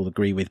think we'd all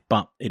agree with,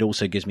 but it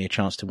also gives me a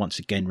chance to once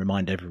again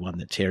remind everyone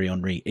that Thierry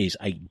Henry is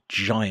a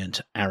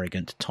giant,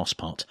 arrogant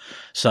tosspot.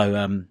 So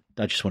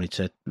I just wanted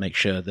to make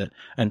sure that,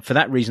 and for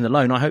that reason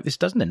alone, I hope this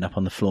doesn't end up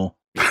on the floor.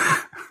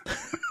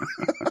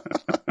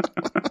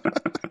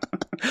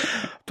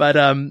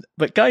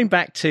 But going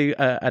back to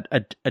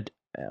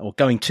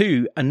going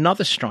to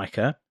another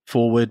striker,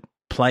 forward,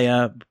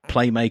 player,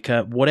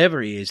 playmaker,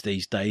 whatever he is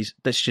these days,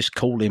 let's just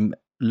call him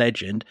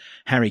legend,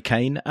 Harry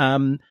Kane.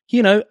 I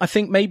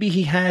think maybe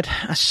he had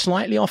a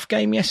slightly off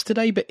game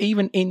yesterday, but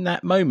even in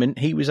that moment,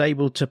 he was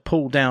able to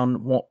pull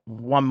down what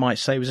one might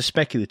say was a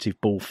speculative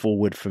ball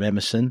forward from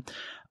Emerson,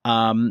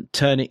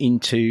 turn it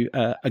into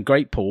a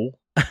great ball,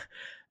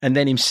 and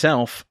then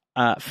himself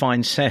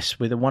find Cess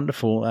with a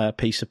wonderful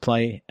piece of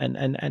play, and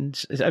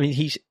I mean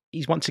he's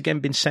once again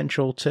been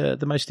central to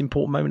the most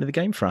important moment of the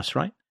game for us,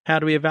 right? How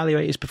do we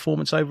evaluate his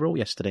performance overall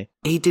yesterday?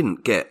 He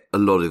didn't get a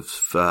lot of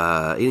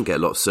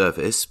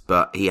service,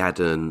 but he had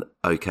an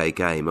okay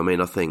game. I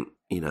mean, I think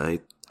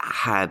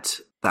had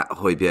that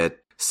Højbjerg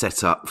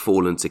setup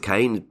fallen to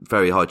Kane,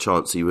 very high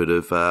chance he would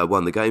have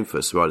won the game for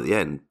us right at the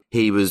end.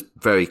 He was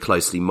very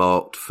closely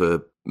marked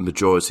for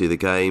majority of the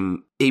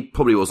game. He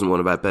probably wasn't one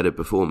of our better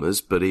performers,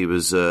 but he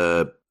was,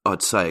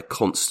 I'd say, a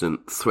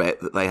constant threat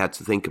that they had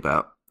to think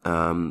about.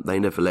 They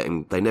never let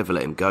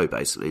him go,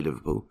 basically,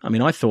 Liverpool. I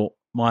mean, I thought,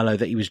 Milo,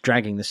 that he was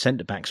dragging the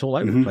centre-backs all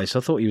over the place. I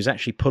thought he was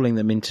actually pulling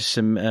them into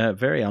some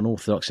very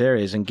unorthodox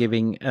areas and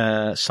giving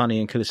Sonny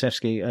and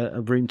Kulusevski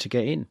a room to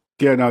get in.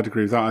 Yeah, no, I'd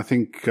agree with that. I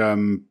think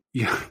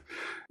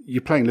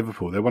you're playing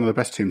Liverpool. They're one of the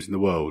best teams in the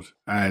world,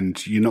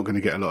 and you're not going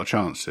to get a lot of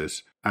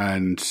chances.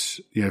 And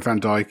Van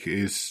Dijk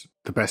is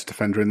the best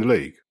defender in the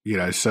league.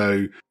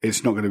 So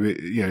it's not going to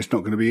be it's not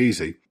going to be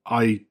easy.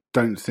 I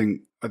don't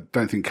think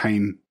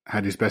Kane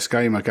had his best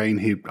game.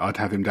 Again, I'd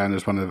have him down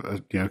as one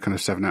of kind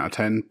of 7 out of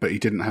 10. But he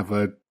didn't have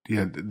the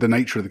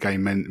nature of the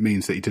game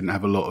means that he didn't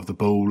have a lot of the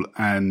ball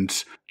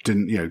and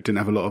didn't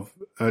have a lot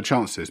of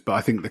chances. But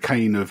I think the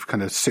Kane of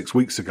kind of 6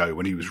 weeks ago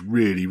when he was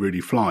really, really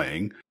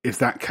flying, if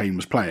that Kane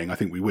was playing, I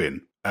think we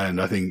win.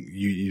 And I think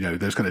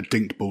there's kind of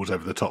dinked balls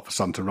over the top for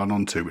Son to run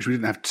onto, which we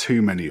didn't have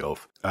too many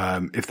of.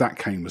 If that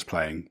Kane was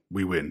playing,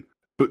 we win.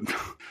 But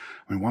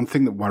I mean, one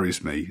thing that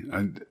worries me,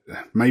 and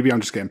maybe I'm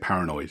just getting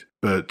paranoid,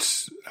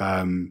 but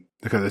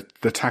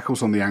the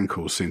tackles on the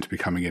ankles seem to be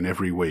coming in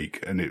every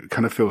week, and it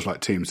kind of feels like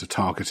teams are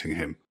targeting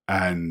him.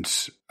 And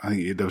I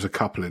think there was a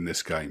couple in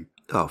this game.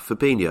 Oh,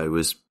 Fabinho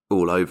was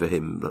all over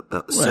him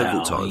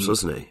several times,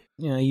 wasn't he?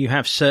 You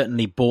have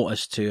certainly brought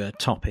us to a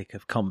topic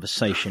of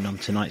conversation on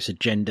tonight's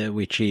agenda,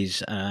 which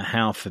is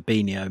how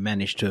Fabinho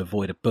managed to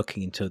avoid a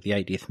booking until the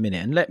 80th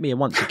minute. And let me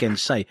once again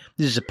say,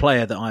 this is a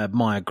player that I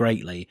admire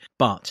greatly,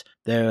 but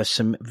there are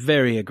some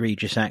very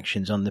egregious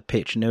actions on the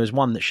pitch, and there was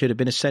one that should have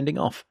been a sending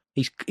off.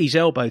 He's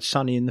elbowed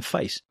Sonny in the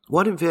face.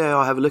 Why didn't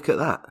VAR have a look at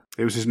that?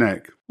 It was his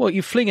neck. Well,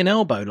 you fling an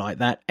elbow like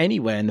that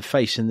anywhere in the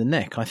face and the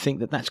neck, I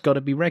think that's got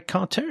to be red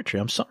card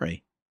territory. I'm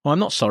sorry. Well, I'm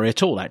not sorry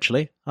at all,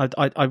 actually.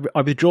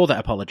 I withdraw that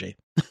apology.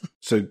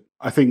 So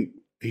I think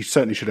he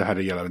certainly should have had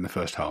a yellow in the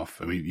first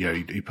half. I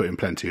mean, he put in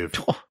plenty of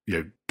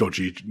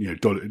dodgy,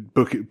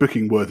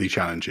 booking worthy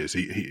challenges.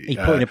 He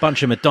put in a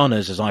bunch of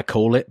Madonnas, as I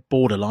call it,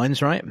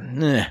 borderlines, right?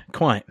 Yeah,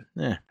 quite.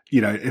 Yeah.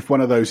 If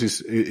one of those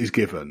is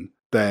given,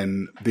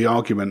 then the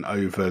argument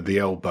over the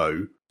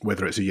elbow,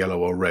 whether it's a yellow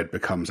or red,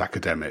 becomes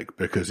academic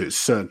because it's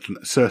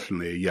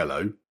certainly a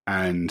yellow,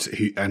 and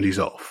he's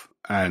off,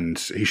 and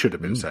he should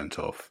have been sent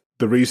off.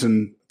 The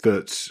reason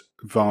that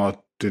VAR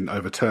didn't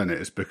overturn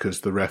it is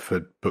because the ref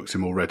had booked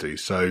him already.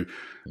 So,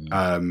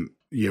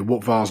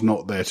 what VAR's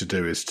not there to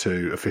do is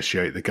to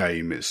officiate the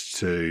game. It's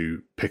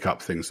to pick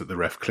up things that the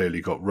ref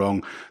clearly got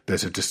wrong.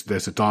 There's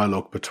a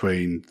dialogue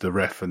between the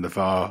ref and the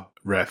VAR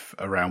ref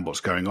around what's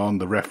going on.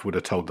 The ref would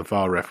have told the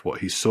VAR ref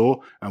what he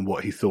saw and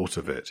what he thought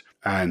of it.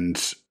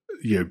 And,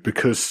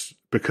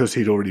 because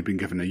he'd already been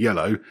given a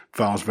yellow,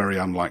 VAR's very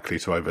unlikely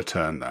to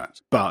overturn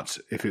that. But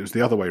if it was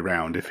the other way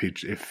round, if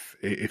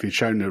he'd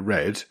shown a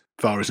red,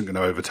 VAR isn't going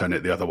to overturn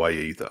it the other way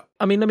either.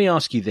 I mean, let me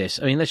ask you this.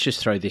 I mean, let's just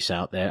throw this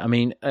out there. I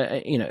mean,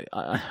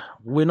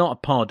 we're not a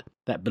pod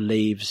that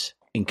believes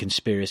in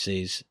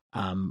conspiracies.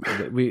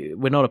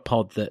 We're not a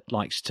pod that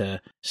likes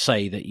to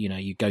say that,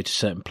 you go to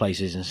certain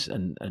places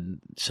and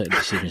certain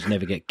decisions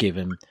never get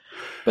given.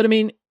 But I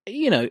mean,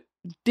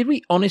 did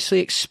we honestly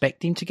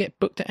expect him to get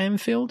booked at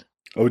Anfield?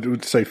 I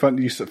would say,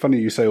 funny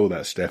you say all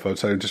that, Steph. I would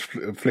say I'm just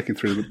flicking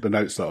through the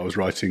notes that I was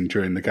writing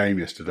during the game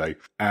yesterday,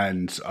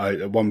 and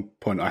at one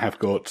point I have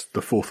got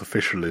the fourth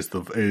official is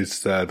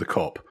the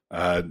cop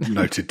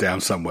noted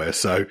down somewhere.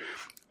 So,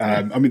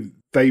 I mean,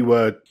 it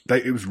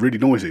was really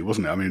noisy,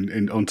 wasn't it? I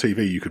mean, on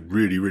TV you could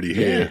really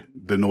hear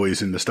the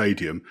noise in the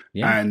stadium,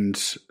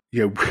 and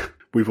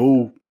we've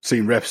all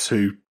seen refs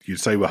who you'd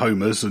say were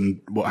homers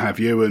and what have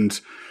you, and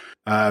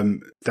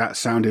that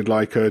sounded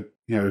like a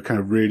kind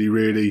of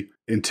really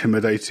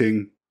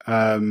intimidating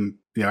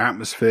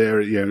atmosphere,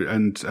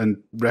 and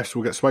refs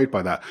will get swayed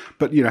by that.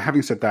 But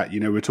having said that,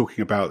 we're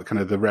talking about kind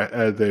of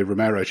the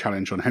Romero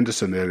challenge on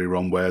Henderson earlier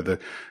on, where the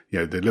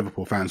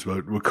Liverpool fans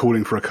were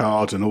calling for a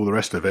card and all the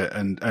rest of it,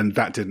 and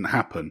that didn't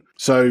happen.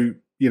 So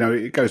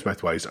it goes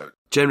both ways.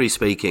 Generally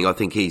speaking, I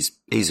think he's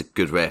a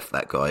good ref.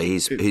 That guy,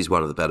 he's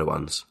one of the better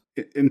ones.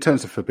 In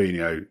terms of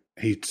Fabinho,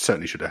 he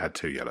certainly should have had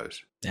 2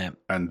 yellows. Yeah.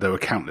 And there were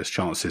countless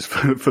chances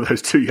for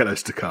those 2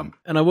 yellows to come.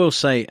 And I will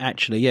say,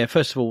 actually,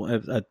 first of all,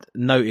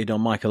 noted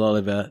on Michael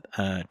Oliver,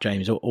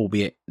 James,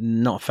 albeit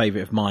not a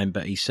favourite of mine,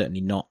 but he's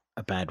certainly not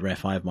a bad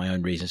ref. I have my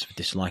own reasons for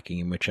disliking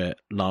him, which are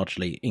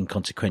largely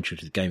inconsequential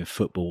to the game of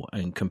football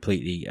and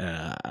completely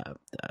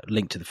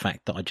linked to the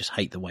fact that I just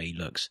hate the way he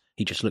looks.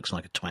 He just looks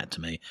like a twat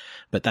to me.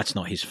 But that's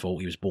not his fault.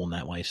 He was born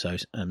that way. So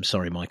I'm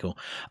sorry, Michael.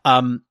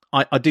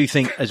 I do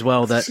think as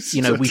well that,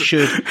 we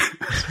should...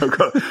 I've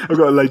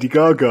got a Lady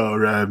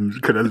Gaga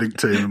kind of link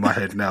to him in my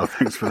head now.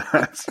 Thanks for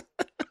that.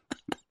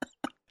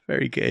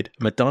 Very good.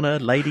 Madonna,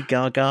 Lady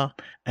Gaga,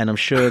 and I'm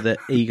sure that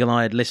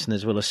eagle-eyed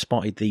listeners will have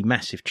spotted the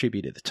massive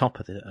tribute at the top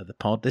of the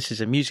pod. This is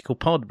a musical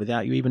pod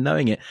without you even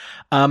knowing it.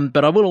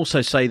 But I will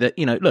also say that,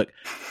 look,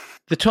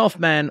 the 12th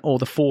man or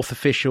the 4th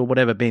official,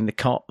 whatever being the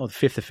cop, or the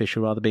 5th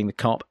official rather being the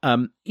cop,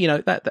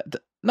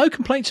 that no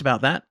complaints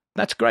about that.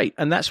 That's great,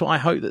 and that's what I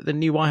hope that the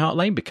new White Hart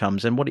Lane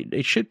becomes, and what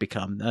it should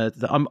become.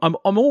 I'm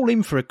all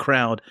in for a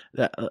crowd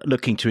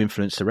looking to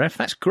influence the ref.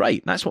 That's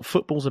great. That's what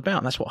football's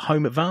about. That's what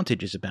home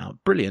advantage is about.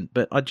 Brilliant.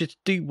 But I just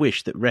do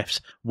wish that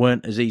refs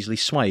weren't as easily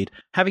swayed.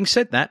 Having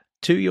said that,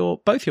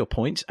 to both your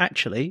points,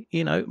 actually,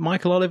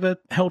 Michael Oliver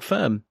held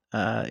firm.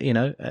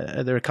 There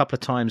are a couple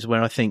of times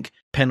where I think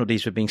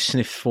penalties were being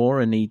sniffed for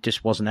and he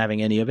just wasn't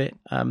having any of it.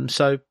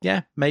 So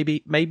yeah,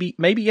 maybe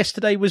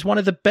yesterday was one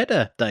of the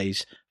better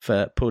days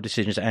for poor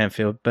decisions at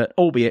Anfield, but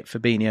albeit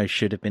Fabinho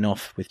should have been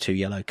off with 2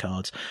 yellow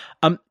cards.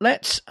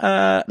 Let's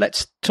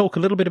talk a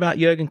little bit about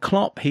Jurgen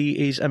Klopp.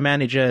 He is a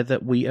manager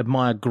that we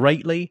admire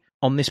greatly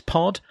on this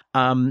pod,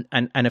 and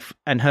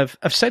have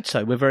said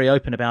so. We're very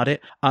open about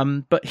it.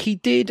 But he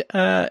did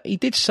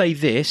say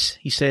this.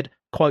 He said,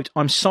 quote,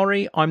 "I'm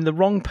sorry, I'm the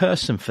wrong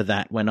person for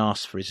that," when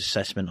asked for his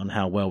assessment on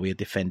how well we are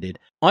defended.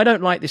 "I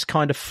don't like this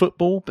kind of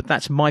football, but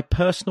that's my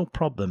personal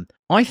problem.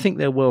 I think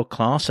they're world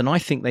class and I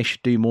think they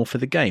should do more for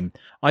the game.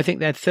 I think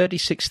they had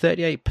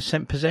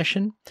 38%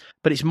 possession,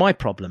 but it's my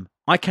problem.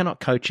 I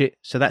cannot coach it,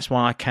 so that's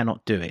why I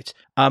cannot do it."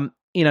 I'm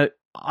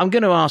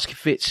going to ask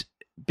if it's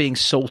being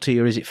salty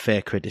or is it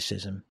fair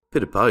criticism?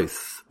 Bit of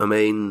both. I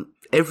mean,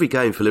 every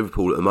game for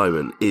Liverpool at the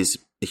moment is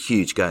a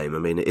huge game. I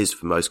mean, it is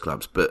for most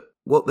clubs, but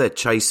what they're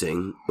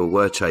chasing, or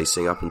were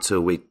chasing up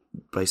until we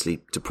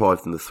basically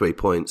deprived them of 3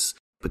 points,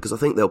 because I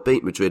think they'll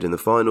beat Madrid in the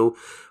final.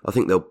 I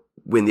think they'll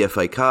win the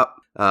FA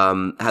Cup.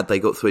 Had they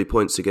got 3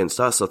 points against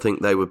us, I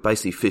think they were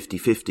basically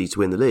 50-50 to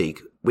win the league.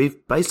 We've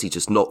basically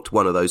just knocked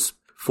one of those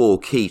 4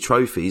 key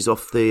trophies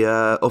off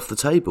the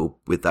table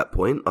with that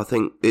point. I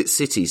think it's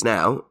City's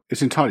now.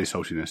 It's entirely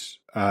saltiness.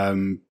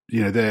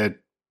 They're,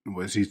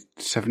 what is he,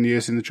 7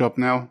 years in the job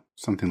now?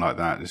 Something like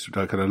that. It's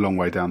like a long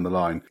way down the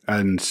line.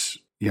 And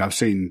I've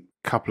seen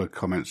a couple of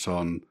comments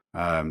on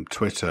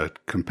Twitter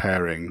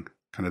comparing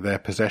kind of their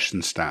possession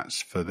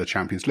stats for the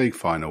Champions League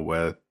final,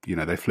 where,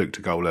 they fluked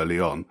a goal early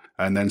on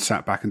and then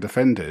sat back and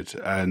defended.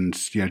 And,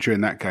 during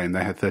that game,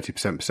 they had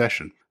 30%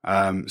 possession.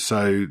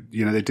 So,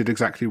 they did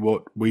exactly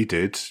what we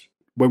did.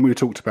 When we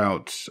talked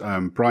about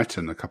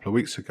Brighton a couple of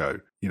weeks ago,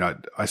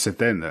 I said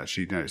then that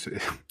actually,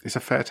 it's a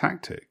fair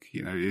tactic.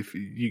 If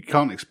you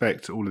can't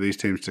expect all of these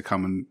teams to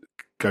come and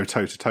go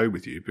toe to toe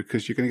with you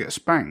because you're going to get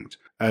spanked,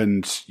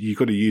 and you've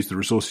got to use the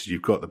resources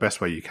you've got the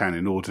best way you can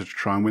in order to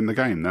try and win the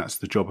game. That's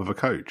the job of a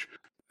coach.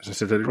 As I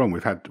said earlier on,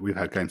 we've had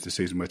games this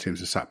season where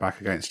teams have sat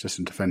back against us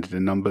and defended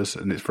in numbers,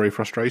 and it's very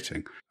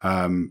frustrating.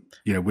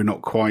 We're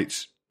not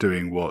quite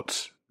doing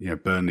what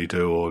Burnley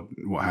do or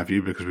what have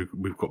you, because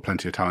we've got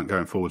plenty of talent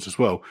going forwards as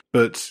well.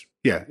 But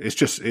yeah, it is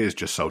just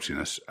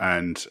saltiness,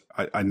 and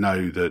I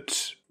know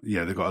that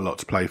they've got a lot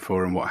to play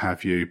for and what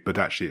have you, but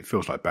actually it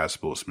feels like bad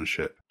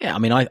sportsmanship. Yeah, I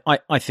mean,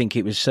 I think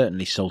it was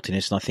certainly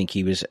saltiness, and I think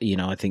he was,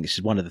 I think this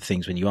is one of the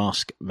things when you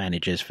ask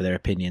managers for their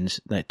opinions,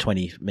 that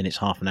 20 minutes,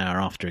 half an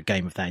hour after a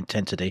game of that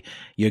intensity,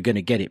 you're going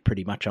to get it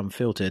pretty much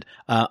unfiltered.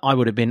 I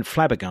would have been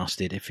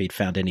flabbergasted if he'd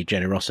found any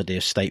generosity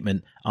of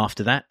statement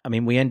after that. I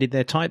mean, we ended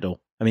their title.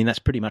 I mean, that's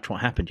pretty much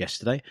what happened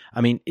yesterday.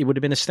 I mean, it would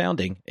have been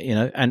astounding,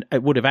 and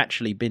it would have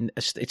actually been,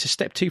 it's a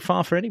step too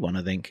far for anyone,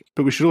 I think.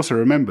 But we should also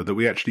remember that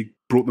we actually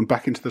brought them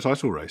back into the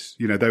title race.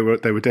 They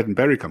were dead and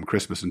buried come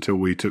Christmas until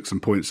we took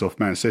some points off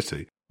Man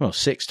City. Well,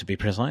 6 to be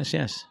precise,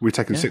 yes. We've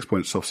taken 6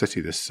 points off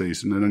City this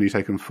season and only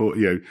taken 4,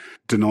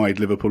 denied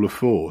Liverpool of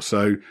 4.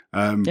 So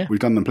we've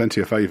done them plenty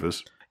of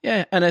favours.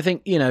 Yeah, and I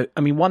think,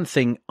 one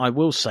thing I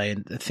will say,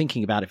 and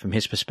thinking about it from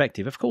his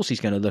perspective, of course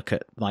he's going to look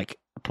at like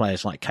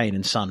players like Kane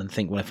and Son and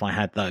think, well, if I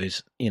had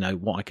those,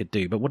 what I could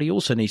do. But what he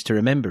also needs to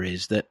remember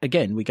is that,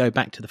 again, we go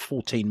back to the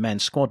 14-man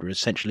squad we're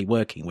essentially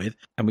working with,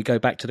 and we go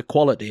back to the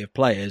quality of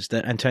players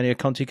that Antonio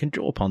Conte can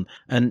draw upon.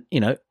 And,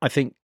 I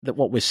think that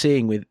what we're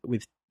seeing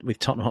with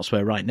Tottenham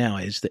Hotspur right now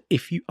is that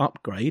if you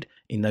upgrade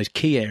in those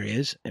key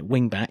areas, at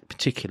wing back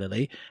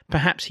particularly,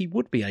 perhaps he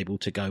would be able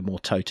to go more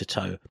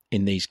toe-to-toe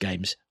in these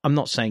games. I'm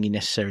not saying he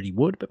necessarily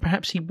would, but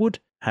perhaps he would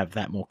have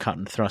that more cut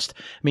and thrust.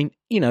 I mean,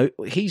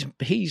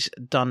 he's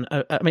done...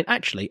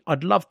 actually,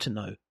 I'd love to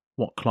know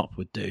what Klopp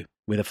would do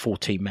with a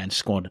 14-man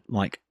squad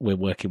like we're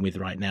working with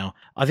right now.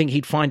 I think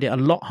he'd find it a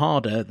lot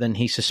harder than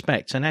he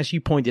suspects. And as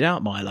you pointed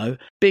out, Milo,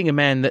 being a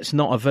man that's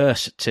not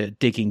averse to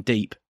digging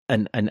deep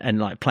and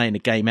like playing the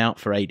game out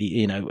for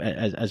 80,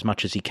 as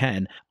much as he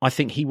can, I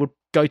think he would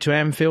go to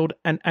Anfield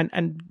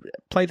and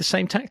play the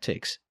same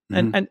tactics.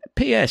 Mm-hmm. And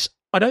P.S.,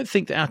 I don't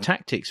think that our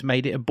tactics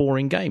made it a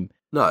boring game.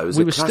 No, it was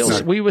we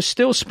were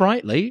still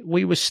sprightly.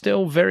 We were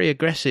still very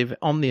aggressive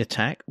on the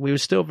attack. We were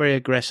still very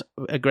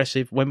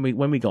aggressive when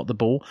we got the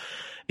ball.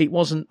 It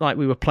wasn't like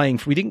we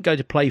didn't go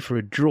to play for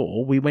a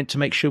draw. We went to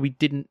make sure we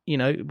didn't,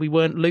 we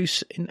weren't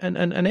loose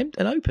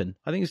and open.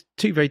 I think it's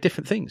two very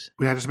different things.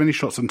 We had as many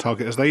shots on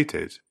target as they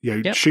did.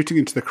 Shooting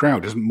into the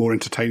crowd isn't more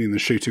entertaining than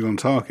shooting on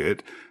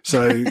target.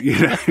 So,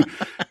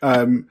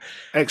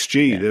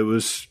 XG, there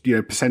was,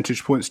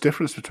 percentage points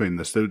difference between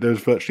us. There was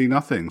virtually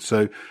nothing.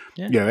 So,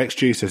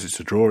 XG says it's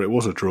a draw. It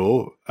was a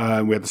draw.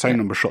 We had the same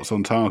number of shots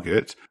on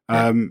target.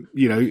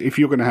 If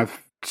you're going to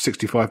have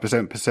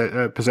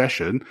 65%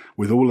 possession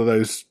with all of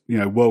those,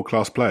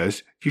 world-class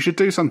players, you should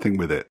do something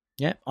with it.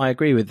 Yeah, I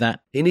agree with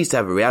that. He needs to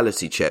have a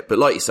reality check. But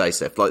like you say,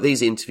 Seth, like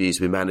these interviews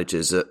with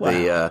managers at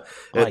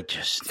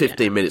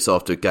 15 minutes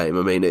after a game,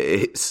 I mean,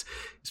 it's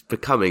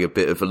becoming a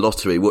bit of a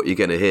lottery what you're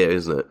going to hear,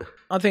 isn't it?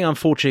 I think,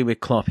 unfortunately, with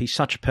Klopp, he's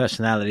such a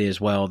personality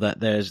as well that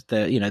there's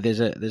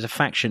a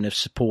faction of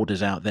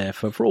supporters out there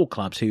for all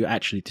clubs who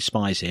actually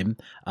despise him.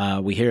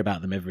 We hear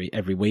about them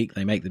every week.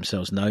 They make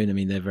themselves known. I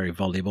mean, they're very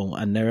voluble,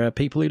 and there are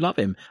people who love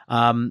him.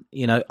 I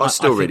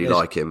still really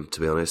like him,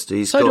 to be honest.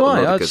 He's got a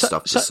lot of good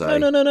stuff to say.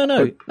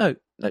 No.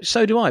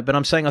 So do I, but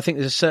I'm saying I think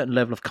there's a certain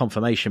level of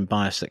confirmation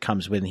bias that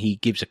comes when he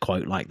gives a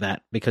quote like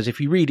that, because if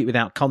you read it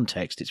without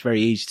context, it's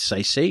very easy to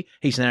say, see,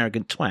 he's an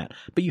arrogant twat,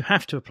 but you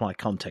have to apply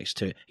context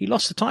to it. He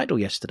lost the title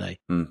yesterday.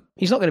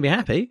 He's not going to be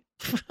happy.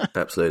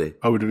 Absolutely.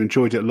 I would have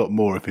enjoyed it a lot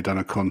more if he'd done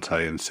a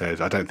Conte and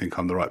said, I don't think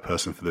I'm the right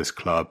person for this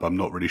club. I'm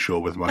not really sure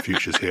whether my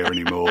future's here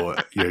anymore.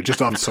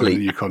 Just answering a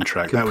new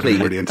contract. That would be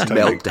really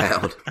entertaining.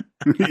 Meltdown.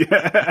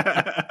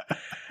 Yeah.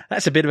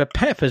 That's a bit of a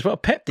Pep as well.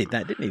 Pep did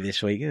that, didn't he,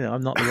 this week?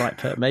 I'm not the right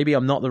person. Maybe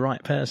I'm not the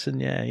right person.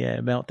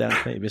 Yeah,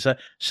 meltdown. Maybe.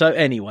 So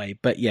anyway,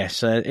 but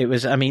yes, it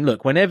was, I mean,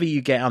 look, whenever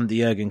you get under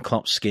Jurgen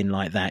Klopp's skin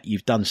like that,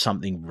 you've done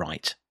something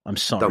right. I'm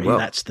sorry. Well.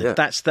 That's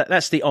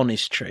the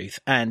honest truth.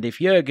 And if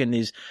Jurgen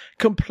is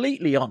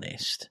completely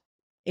honest,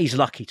 he's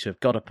lucky to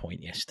have got a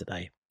point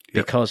yesterday,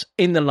 because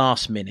in the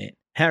last minute,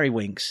 Harry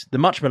Winks, the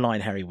much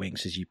maligned Harry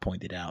Winks, as you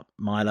pointed out,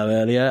 Milo,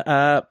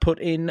 earlier, put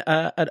in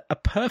a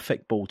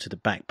perfect ball to the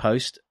back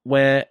post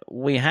where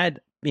we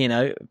had,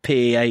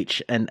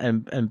 PEH and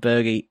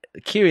Bergie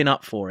queuing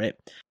up for it.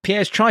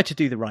 Pierre's tried to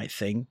do the right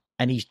thing,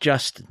 and he's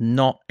just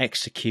not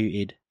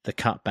executed the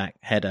cutback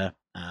header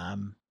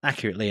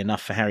accurately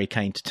enough for Harry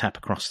Kane to tap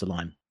across the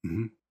line.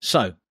 Mm-hmm.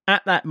 So,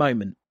 at that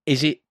moment,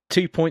 is it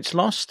 2 points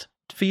lost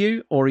for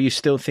you, or are you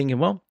still thinking,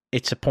 well,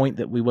 it's a point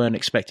that we weren't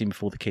expecting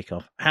before the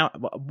kickoff?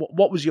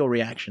 What was your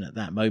reaction at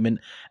that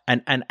moment?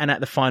 And at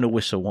the final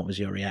whistle, what was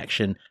your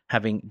reaction,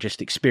 having just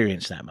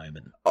experienced that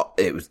moment?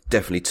 It was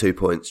definitely 2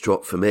 points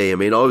drop for me. I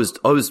mean, I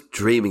was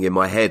dreaming in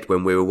my head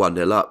when we were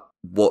 1-0 up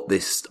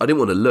I didn't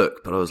want to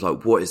look, but I was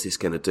like, what is this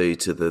going to do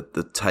to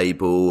the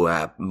table,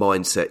 our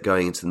mindset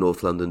going into the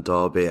North London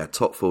derby, our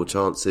top 4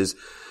 chances?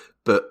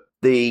 But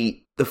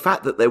the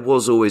fact that there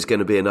was always going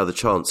to be another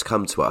chance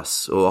come to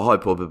us, or a high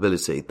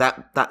probability,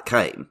 that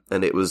came,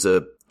 and it was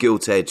a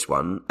gilt-edged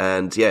one.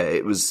 And yeah,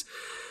 it was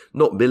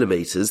not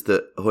millimetres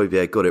that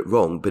Højbjerg got it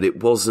wrong, but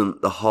it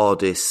wasn't the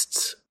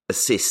hardest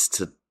assist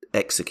to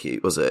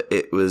execute, was it?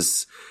 It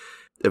was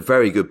a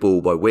very good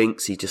ball by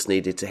Winks. He just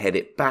needed to head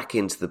it back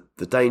into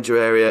the danger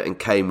area, and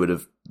Kane would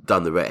have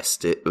done the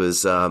rest. It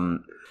was,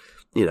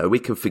 we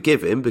can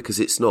forgive him because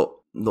it's not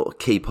a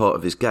key part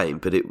of his game,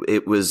 but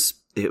it was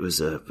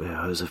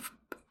a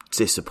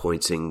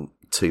disappointing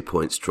 2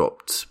 points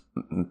dropped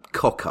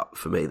cock up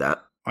for me,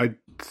 that. I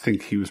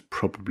think he was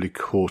probably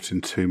caught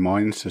in two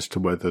minds as to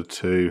whether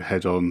to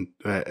head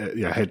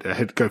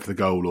go for the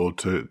goal or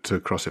to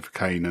cross it for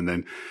Kane. And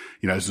then,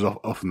 as is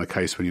often the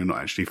case when you're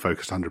not actually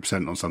focused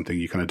 100% on something,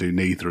 you kind of do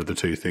neither of the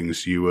two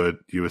things you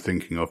were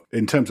thinking of.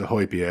 In terms of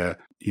Højbjerg,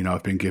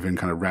 I've been given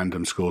kind of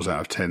random scores out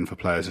of 10 for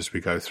players as we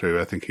go through.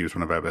 I think he was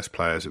one of our best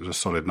players. It was a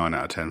solid 9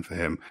 out of 10 for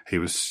him. He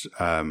was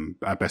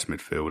our best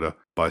midfielder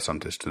by some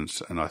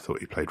distance, and I thought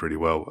he played really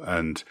well.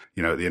 And,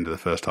 at the end of the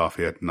first half,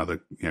 he had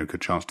another, good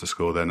chance to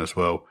score then as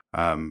well.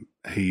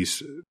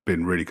 He's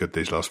been really good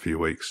these last few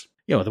weeks.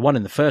 Yeah, well, the one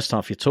in the first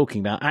half you're talking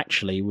about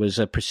actually was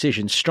a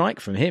precision strike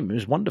from him. It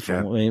was wonderful.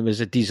 Yeah. I mean, it was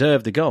a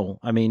deserved the goal.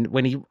 I mean,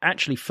 when he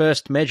actually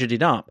first measured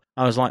it up,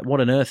 I was like, "What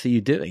on earth are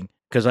you doing?"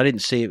 Because I didn't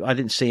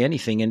see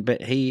anything,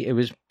 but it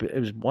was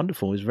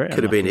wonderful. It was very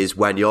could have been his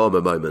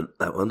Wanyama moment,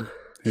 that one.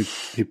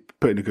 He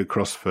put in a good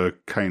cross for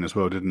Kane as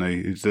well, didn't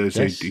he?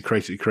 Yes. He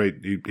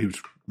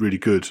was really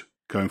good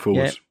going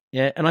forwards.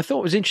 Yeah, and I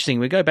thought it was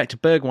interesting. We go back to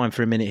Bergwijn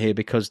for a minute here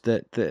because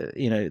the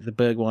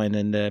Bergwijn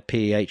and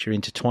PEH are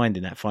intertwined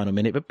in that final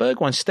minute. But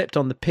Bergwijn stepped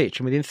on the pitch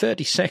and within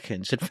 30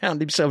 seconds had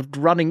found himself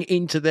running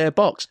into their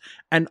box.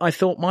 And I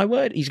thought, my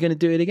word, he's going to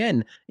do it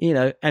again.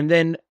 And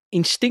then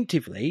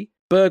instinctively,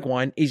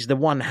 Bergwijn is the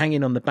one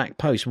hanging on the back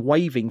post,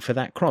 waving for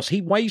that cross. He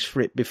waves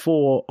for it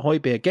before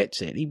Højbjerg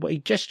gets it.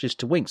 He gestures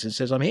to Winks and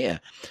says, "I'm here."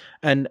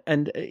 And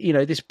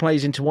this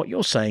plays into what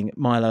you're saying,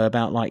 Milo,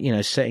 about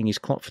setting his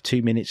clock for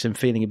 2 minutes and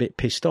feeling a bit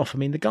pissed off. I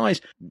mean, the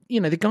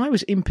guy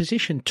was in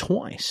position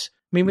twice.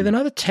 I mean, with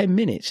another 10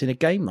 minutes in a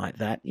game like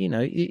that,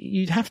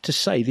 you'd have to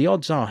say the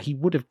odds are he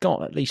would have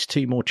got at least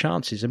 2 more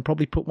chances and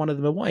probably put one of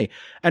them away.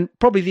 And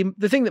probably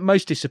the thing that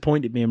most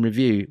disappointed me in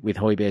review with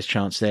Højbjerg's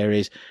chance there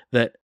is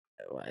that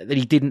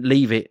he didn't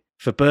leave it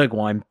for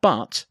Bergwijn,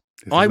 but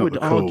I would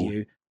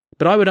argue,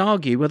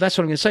 well, that's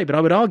what I'm going to say, but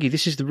I would argue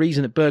this is the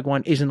reason that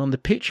Bergwijn isn't on the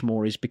pitch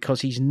more, is because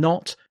he's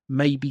not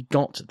maybe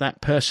got that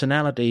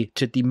personality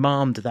to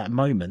demand that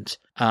moment.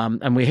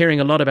 And we're hearing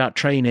a lot about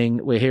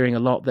training. We're hearing a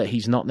lot that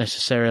he's not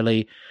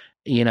necessarily,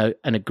 an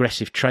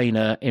aggressive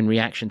trainer in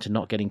reaction to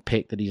not getting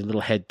picked, that he's a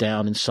little head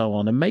down and so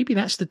on. And maybe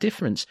that's the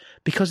difference,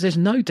 because there's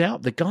no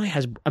doubt the guy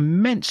has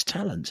immense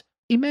talent.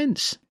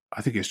 Immense.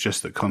 I think it's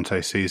just that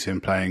Conte sees him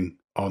playing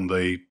on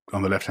the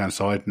left-hand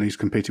side and he's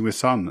competing with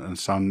Son, and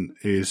Son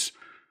is,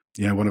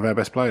 one of our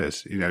best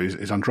players,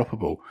 is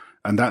undroppable.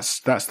 And that's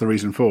the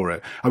reason for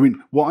it. I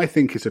mean, what I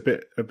think is a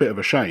bit of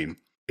a shame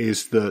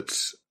is that,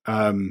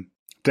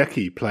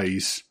 Decky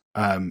plays,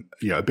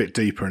 a bit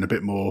deeper and a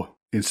bit more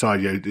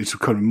inside, it's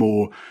kind of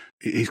more,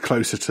 he's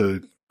closer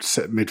to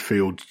set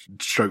midfield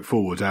stroke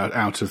forward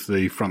out of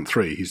the front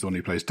three. He's the one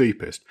who plays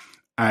deepest.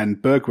 And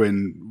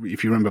Bergwijn,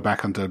 if you remember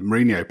back under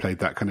Mourinho, played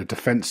that kind of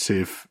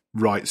defensive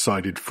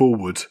right-sided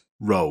forward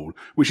role,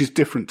 which is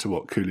different to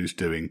what Kulu's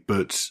doing,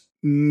 but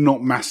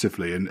not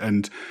massively.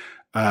 And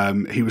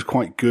he was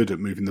quite good at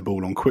moving the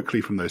ball on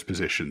quickly from those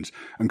positions.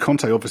 And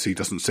Conte obviously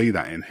doesn't see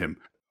that in him.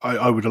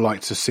 I would have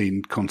liked to have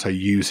seen Conte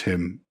use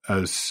him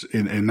as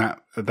in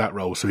that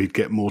role, so he'd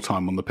get more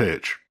time on the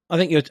pitch. I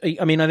think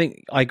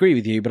I agree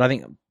with you, but I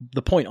think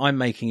the point I'm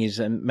making is,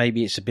 and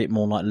maybe it's a bit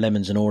more like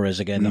lemons and auras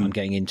again that I'm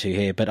getting into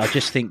here, but I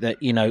just think that,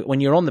 when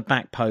you're on the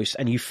back post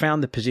and you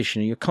found the position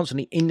and you're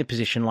constantly in the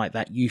position like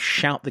that, you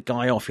shout the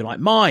guy off. You're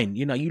like, mine,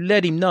 you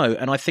let him know.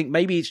 And I think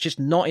maybe it's just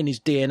not in his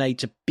DNA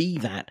to be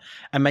that.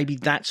 And maybe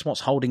that's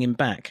what's holding him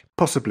back.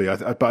 Possibly.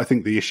 But I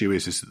think the issue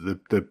is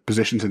the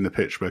positions in the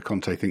pitch where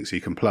Conte thinks he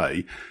can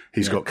play,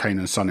 he's got Kane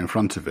and Son in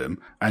front of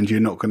him, and you're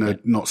not going to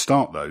not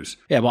start those.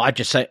 Yeah, well, I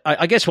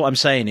guess what I'm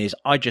saying is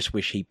I just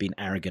wish he'd been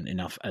arrogant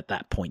enough at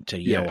that point to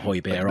yell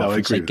Højbjerg off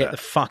and say, get the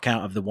fuck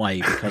out of the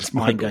way, because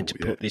I'm going to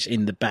put this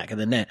in the back of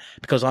the net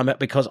because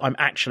I'm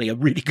actually a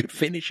really good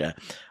finisher.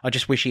 I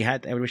just wish he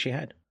had. I wish he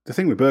had. The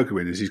thing with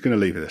Bergwijn is he's going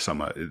to leave it this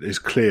summer. It's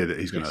clear that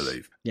he's going to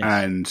leave. Yes.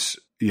 And,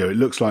 it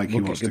looks like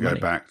he wants to go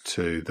back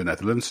to the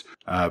Netherlands,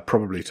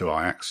 probably to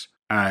Ajax.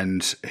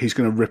 And he's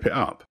going to rip it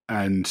up.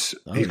 And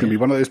he's going to be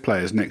one of those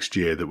players next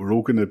year that we're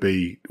all going to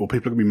be, or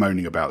people are going to be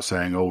moaning about,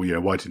 saying,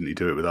 why didn't he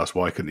do it with us?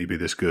 Why couldn't he be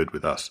this good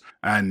with us?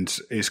 And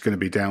it's going to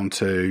be down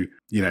to,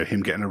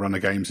 him getting a run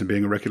of games and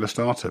being a regular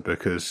starter,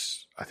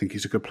 because I think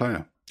he's a good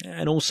player.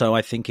 And also,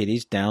 I think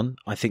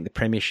I think the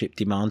Premiership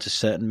demands a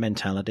certain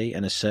mentality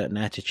and a certain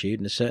attitude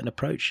and a certain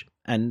approach.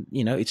 And,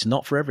 it's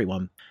not for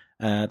everyone.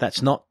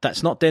 That's not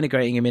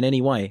denigrating him in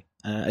any way.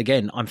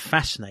 Again, I'm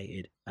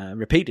fascinated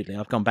repeatedly.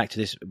 I've gone back to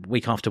this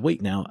week after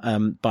week now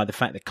by the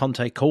fact that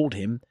Conte called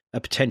him a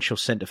potential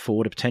centre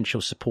forward, a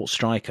potential support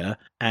striker,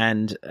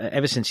 and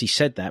ever since he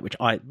said that, which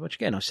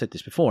again I've said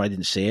this before, I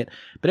didn't see it,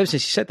 but ever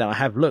since he said that, I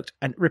have looked,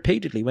 and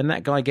repeatedly when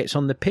that guy gets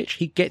on the pitch,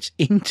 he gets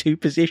into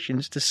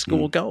positions to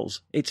score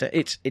goals.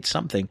 It's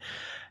something.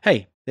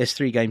 Hey, there's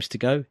 3 games to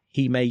go.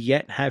 He may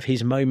yet have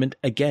his moment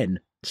again.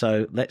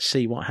 So let's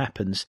see what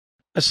happens.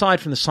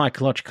 Aside from the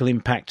psychological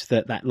impact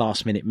that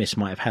last-minute miss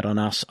might have had on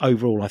us,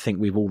 overall, I think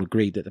we've all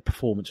agreed that the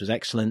performance was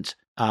excellent,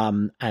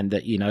 and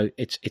that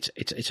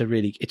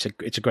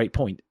it's a great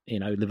point.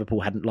 Liverpool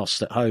hadn't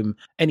lost at home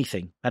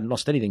hadn't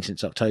lost anything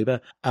since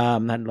October,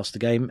 hadn't lost the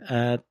game.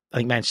 I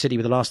think Man City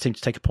were the last team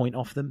to take a point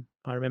off them,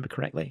 if I remember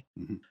correctly.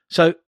 Mm-hmm.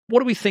 So, what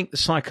do we think the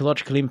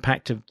psychological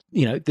impact of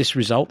this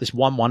result, this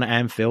 1-1 at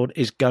Anfield,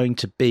 is going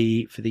to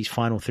be for these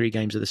final 3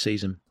 games of the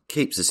season?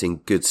 Keeps us in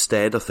good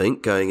stead, I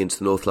think, going into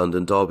the North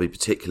London derby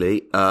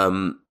particularly.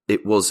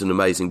 It was an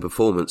amazing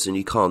performance, and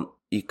you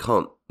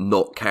can't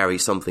not carry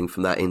something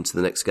from that into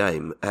the next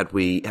game. Had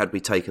we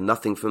taken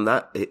nothing from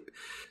that, it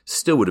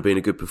still would have been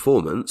a good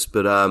performance.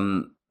 But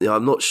I'm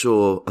not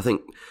sure. I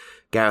think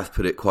Gareth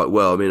put it quite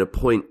well. I mean, a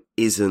point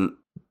isn't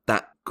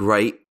that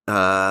great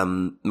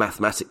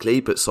mathematically,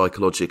 but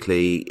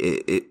psychologically,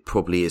 it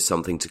probably is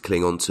something to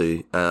cling on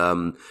to.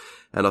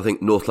 And I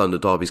think North London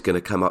derby is going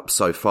to come up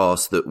so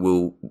fast that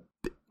we'll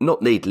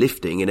not need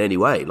lifting in any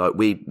way. Like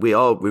we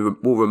will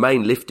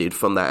remain lifted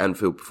from that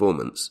Anfield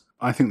performance.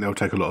 I think they'll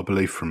take a lot of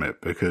belief from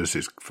it, because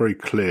it's very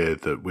clear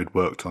that we'd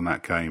worked on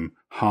that game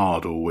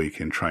hard all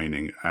week in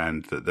training,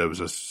 and that there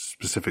was a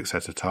specific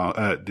set of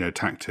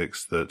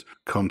tactics that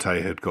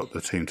Conte had got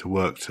the team to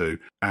work to,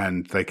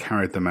 and they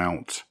carried them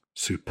out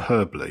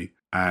superbly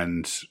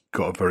and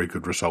got a very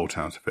good result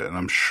out of it. And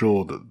I'm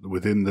sure that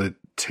within the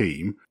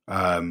team,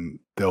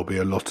 there'll be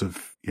a lot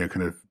of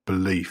kind of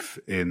belief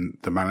in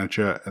the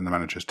manager and the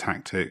manager's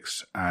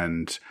tactics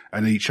and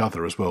each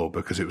other as well,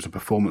 because it was a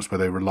performance where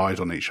they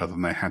relied on each other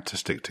and they had to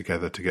stick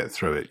together to get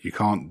through it. You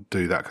can't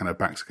do that kind of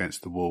backs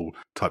against the wall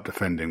type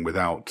defending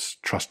without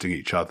trusting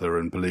each other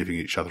and believing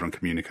each other and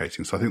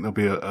communicating. So I think there'll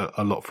be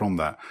a lot from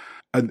that.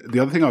 And the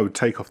other thing I would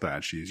take off that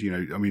actually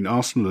is,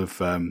 Arsenal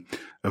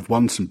have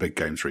won some big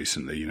games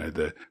recently,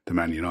 the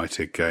Man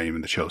United game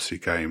and the Chelsea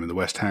game and the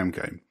West Ham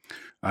game.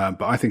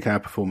 But I think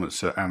our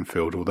performance at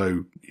Anfield,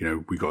 although,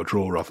 we got a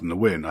draw rather than a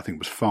win, I think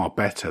was far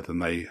better than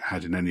they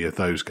had in any of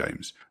those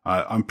games.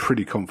 I'm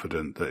pretty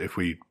confident that if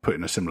we put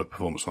in a similar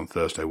performance on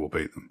Thursday, we'll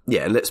beat them.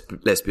 Yeah, and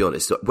let's be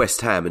honest,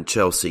 West Ham and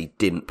Chelsea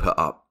didn't put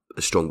up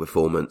a strong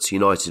performance.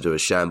 United are a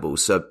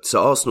shambles. So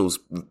Arsenal's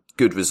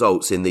good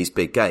results in these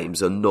big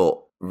games are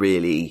not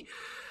really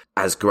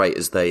as great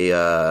as they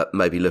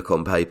maybe look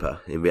on paper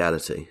in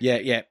reality.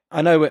 Yeah.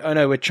 I know we're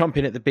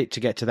chomping at the bit to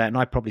get to that, and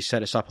I probably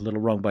set us up a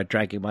little wrong by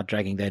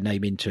dragging their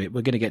name into it.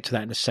 We're going to get to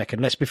that in a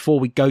second. Before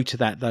we go to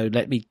that though,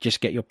 let me just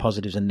get your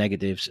positives and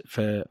negatives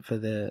for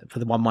the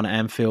 1-1 at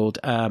Anfield,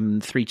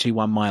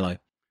 3-2-1 Milo.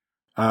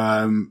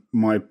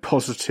 My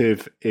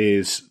positive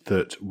is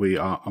that we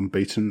are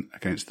unbeaten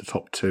against the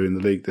top 2 in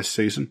the league this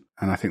season,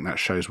 and I think that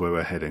shows where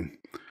we're heading.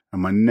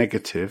 And my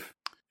negative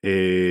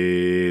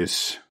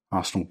is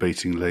Arsenal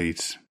beating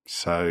Leeds.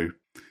 So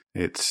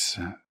it's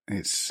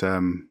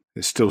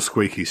still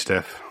squeaky,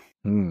 Steph.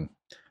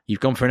 You've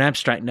gone for an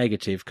abstract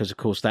negative because, of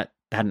course, that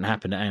hadn't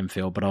happened at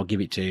Anfield, but I'll give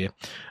it to you.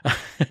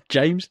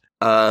 James?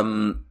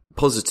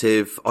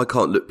 Positive, I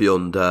can't look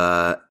beyond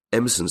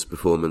Emerson's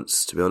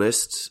performance, to be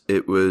honest.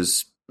 It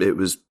was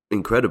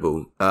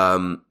incredible.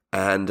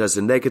 And as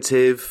a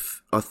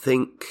negative, I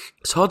think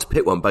it's hard to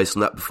pick one based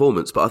on that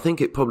performance, but I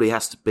think it probably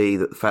has to be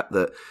that the fact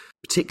that,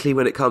 particularly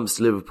when it comes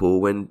to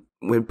Liverpool,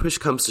 when push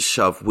comes to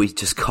shove, we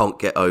just can't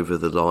get over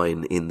the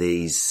line in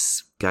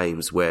these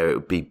games where it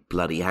would be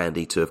bloody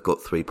handy to have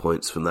got 3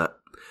 points from that.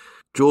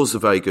 Draw's a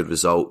very good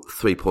result.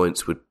 3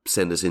 points would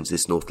send us into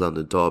this North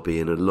London derby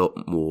in a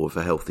lot more of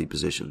a healthy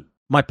position.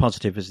 My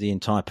positive is the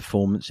entire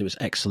performance. It was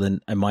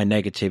excellent. And my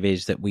negative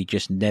is that we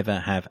just never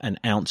have an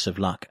ounce of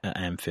luck at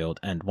Anfield.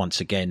 And once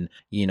again,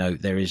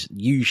 there is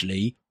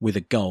usually, with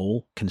a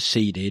goal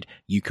conceded,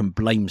 you can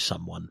blame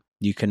someone.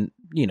 You can,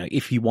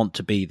 if you want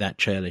to be that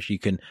churlish, you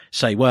can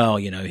say, well,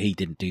 he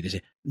didn't do this.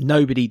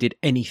 Nobody did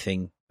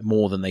anything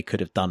more than they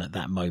could have done at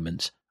that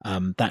moment.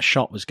 That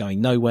shot was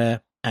going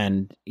nowhere.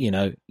 And,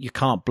 you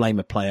can't blame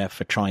a player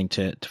for trying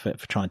to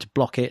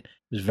block it.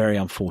 It was very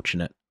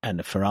unfortunate.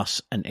 And for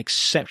us, and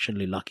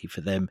exceptionally lucky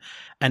for them.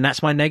 And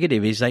that's my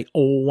negative, is they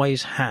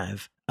always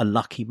have a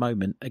lucky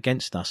moment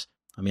against us.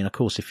 I mean, of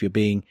course, if you're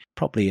being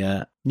probably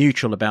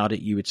neutral about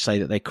it, you would say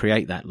that they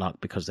create that luck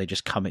because they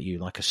just come at you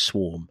like a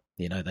swarm.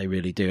 They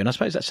really do. And I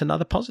suppose that's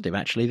another positive,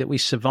 actually, that we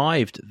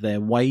survived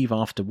their wave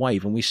after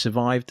wave, and we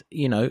survived,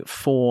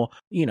 4,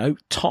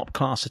 top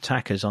class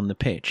attackers on the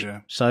pitch.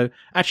 Yeah. So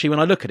actually, when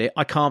I look at it,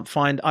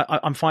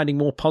 I'm finding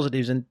more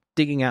positives, and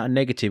digging out a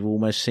negative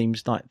almost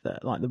seems like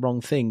the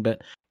wrong thing.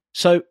 But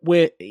so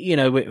we're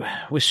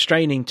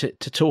straining to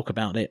talk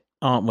about it,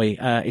 aren't we?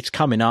 It's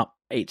coming up.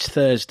 It's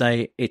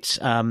Thursday. It's,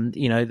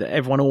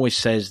 everyone always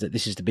says that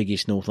this is the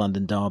biggest North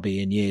London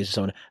derby in years and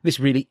so on. This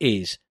really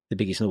is the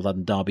biggest North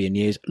London derby in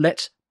years.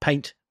 Let's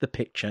paint the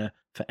picture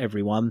for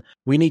everyone.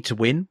 We need to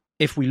win.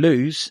 If we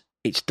lose,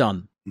 it's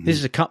done. Mm-hmm. This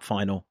is a cup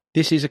final.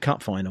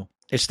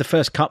 It's the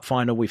first cup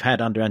final we've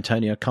had under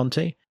Antonio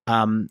Conte.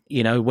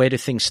 Where do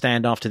things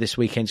stand after this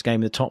weekend's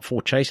game in the top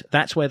 4 chase?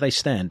 That's where they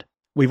stand.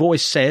 We've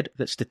always said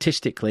that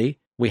statistically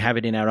we have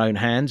it in our own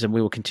hands and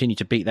we will continue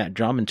to beat that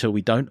drum until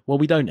we don't. Well,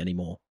 we don't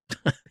anymore.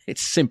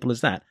 It's simple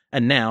as that.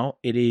 And now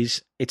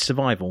it's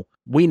survival.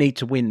 We need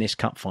to win this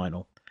cup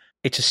final.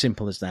 It's as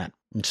simple as that.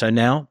 And so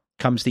now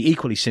comes the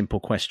equally simple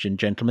question,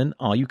 gentlemen.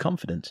 Are you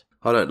confident?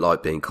 I don't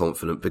like being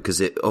confident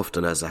because it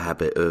often has a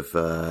habit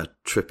of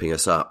tripping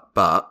us up,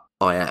 but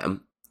I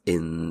am.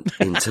 In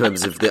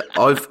terms of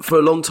I've for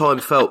a long time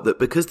felt that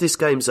because this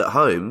game's at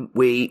home,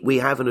 we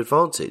have an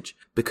advantage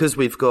because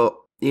we've got,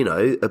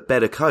 a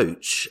better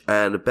coach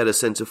and a better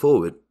centre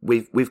forward.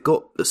 We've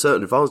got a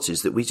certain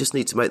advantage that we just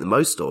need to make the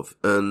most of.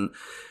 And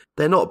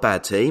they're not a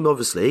bad team,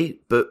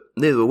 obviously, but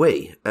neither are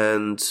we.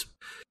 And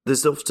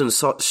there's often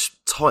such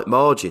tight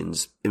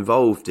margins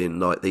involved in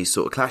like these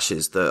sort of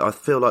clashes that I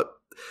feel like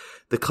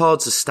the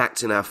cards are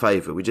stacked in our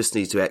favour. We just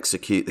need to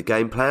execute the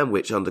game plan,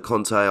 which under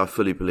Conte, I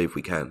fully believe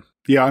we can.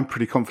 Yeah, I'm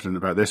pretty confident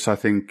about this. I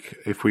think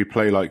if we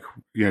play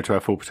to our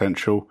full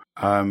potential,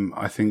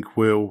 I think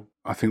we'll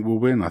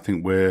win. I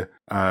think we've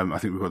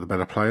got the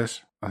better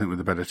players. I think we're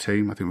the better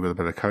team. I think we've got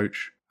the better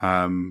coach.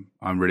 I'm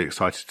really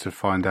excited to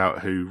find out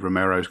who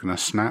Romero's going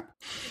to snap,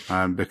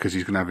 because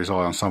he's going to have his eye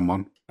on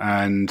someone.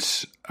 And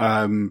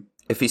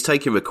if he's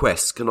taking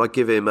requests, can I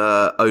give him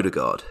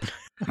Odegaard?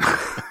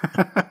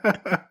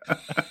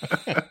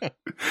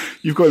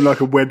 You've got him like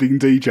a wedding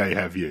DJ,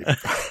 have you?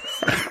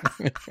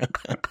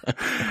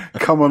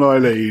 Come on,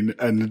 Eileen,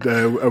 and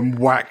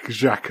whack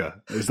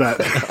Xhaka. Is that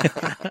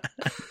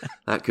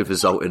that could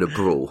result in a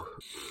brawl?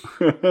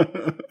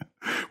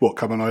 What?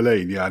 Come on,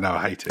 Eileen? Yeah, I know.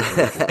 I hate it.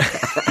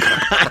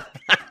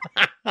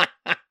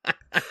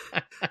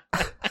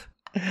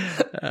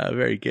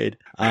 Very good.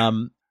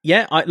 I'm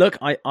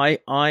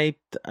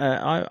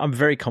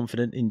very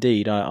confident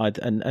indeed.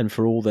 And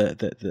for all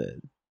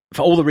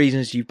for all the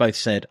reasons you've both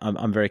said,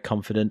 I'm very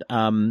confident.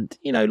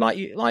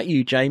 Like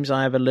you, James,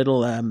 I have a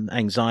little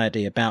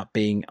anxiety about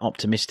being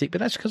optimistic,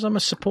 but that's because I'm a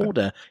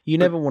supporter. You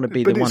never want to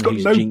be the one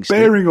who's jinxed it. But it's got no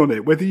bearing on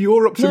it. Whether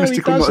you're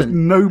optimistic or not, has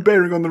no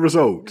bearing on the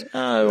result.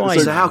 Oh,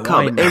 so how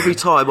come every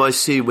time I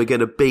assume we're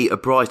going to beat a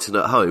Brighton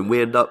at home,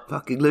 we end up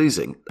fucking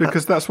losing?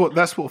 Because that's what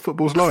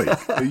football's like.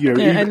 And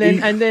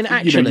then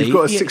actually, you've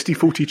got a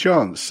 60-40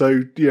 chance.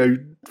 So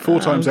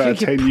 4 times out of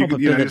 10, it's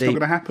not going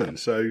to happen.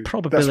 So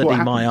probability, that's what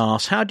happens. My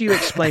arse. How do you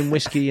explain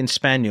whiskey and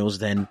spaniels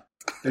then?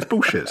 It's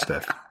bullshit,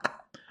 Steph.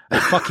 It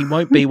fucking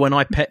won't be when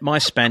I pet my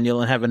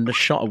spaniel and having a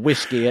shot of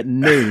whiskey at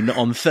noon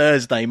on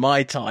Thursday,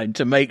 my time,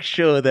 to make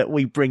sure that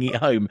we bring it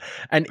home.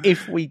 And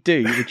if we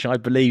do, which I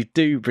believe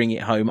do bring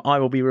it home, I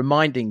will be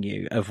reminding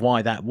you of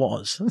why that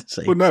was.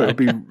 See, well, no,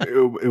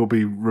 it'll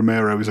be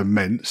Romero is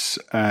immense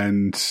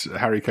and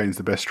Harry Kane's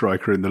the best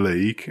striker in the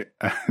league.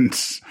 And,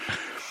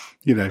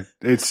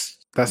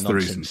 that's nonsense. The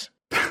reason.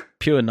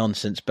 Pure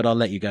nonsense, but I'll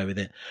let you go with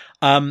it.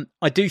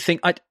 I do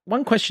think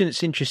one question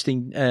that's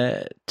interesting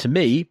to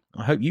me,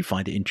 I hope you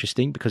find it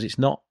interesting because it's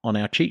not on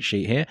our cheat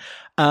sheet here.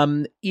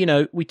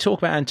 We talk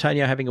about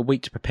Antonio having a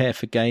week to prepare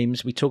for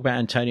games. We talk about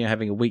Antonio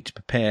having a week to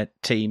prepare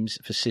teams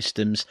for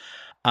systems.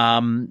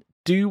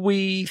 Do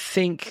we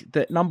think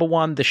that, number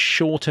one, the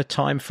shorter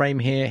time frame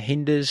here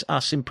hinders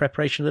us in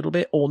preparation a little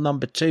bit? Or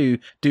number two,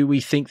 do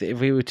we think that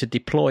if we were to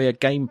deploy a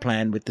game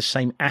plan with the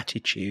same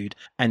attitude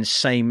and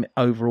same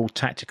overall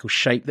tactical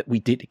shape that we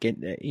did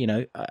again,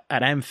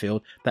 at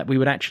Anfield, that we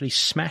would actually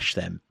smash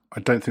them? I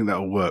don't think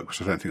that'll work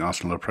because I don't think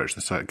Arsenal will approach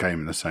the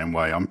game in the same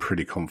way. I'm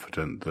pretty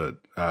confident that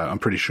I'm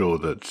pretty sure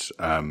that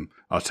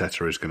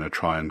Arteta is going to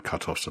try and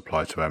cut off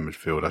supply to our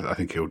midfield. I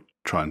think he'll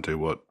try and do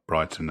what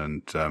Brighton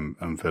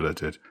and Villa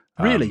did.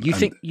 Really? You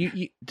think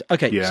you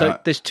okay? Yeah. So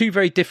there's 2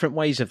 very different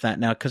ways of that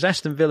now, because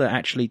Aston Villa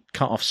actually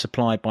cut off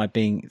supply by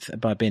being a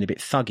bit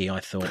thuggy.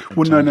 I thought.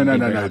 Well,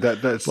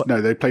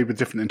 no. They played with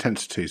different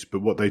intensities,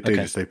 but what they did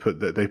is they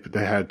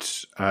had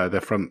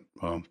their front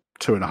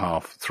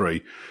 2.5,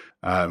 3.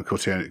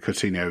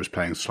 Coutinho was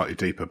playing slightly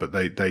deeper, but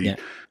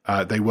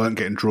they weren't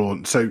getting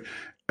drawn. So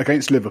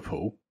against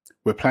Liverpool,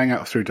 we're playing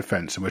out through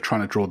defence and we're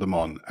trying to draw them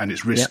on, and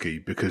it's risky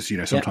because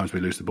sometimes we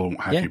lose the ball and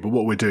what have you. But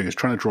what we're doing is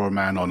trying to draw a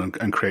man on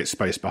and create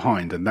space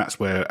behind, and that's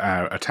where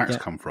our attacks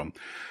come from.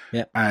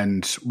 Yeah.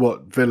 And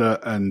what Villa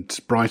and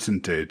Brighton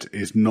did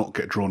is not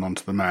get drawn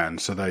onto the man,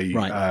 so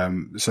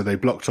they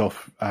blocked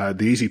off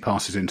the easy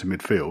passes into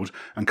midfield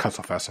and cut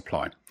off our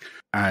supply.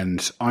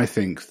 And I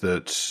think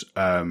that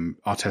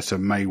Arteta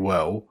may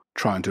well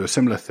try and do a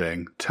similar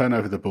thing, turn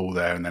over the ball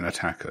there and then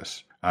attack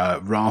us,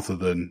 rather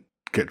than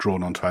get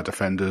drawn onto our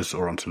defenders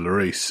or onto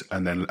Lloris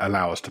and then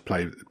allow us to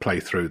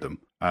play through them.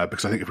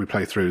 Because I think if we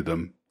play through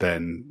them,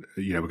 then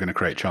we're going to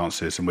create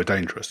chances and we're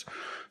dangerous.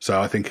 So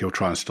I think he'll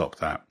try and stop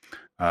that.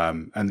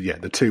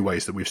 The two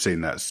ways that we've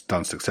seen that's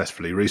done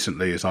successfully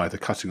recently is either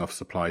cutting off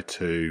supply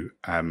to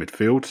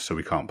midfield, so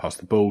we can't pass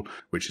the ball,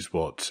 which is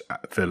what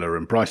Villa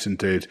and Brighton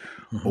did,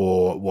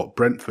 or what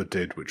Brentford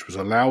did, which was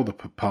allow the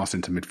pass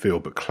into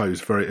midfield but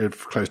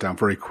close down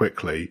very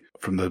quickly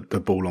from the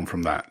ball on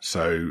from that.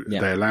 So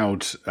they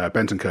allowed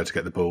Bentancur to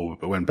get the ball,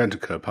 but when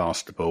Bentancur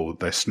passed the ball,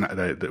 they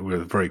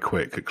were very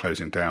quick at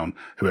closing down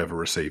whoever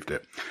received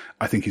it.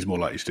 I think he's more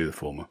likely to do the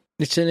former.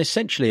 It's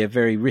essentially a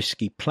very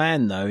risky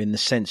plan, though, in the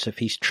sense of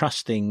he's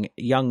trusting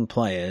young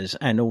players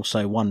and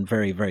also one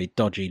very, very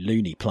dodgy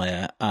loony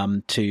player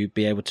to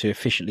be able to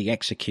efficiently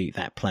execute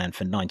that plan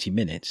for 90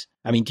 minutes.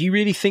 I mean, do you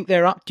really think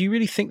they're up? Do you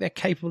really think they're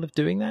capable of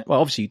doing that? Well,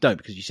 obviously you don't,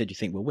 because you said you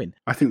think we'll win.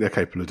 I think they're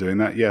capable of doing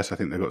that. Yes, I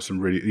think they've got some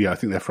really. Yeah, I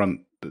think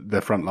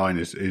their front line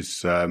is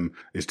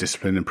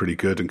disciplined and pretty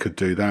good and could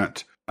do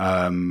that.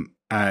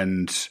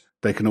 And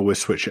they can always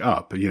switch it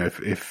up. You know,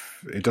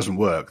 if it doesn't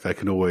work, they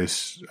can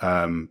always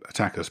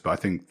attack us. But I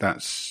think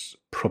that's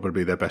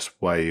probably their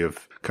best way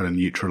of kind of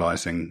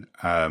neutralising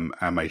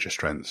our major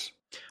strengths.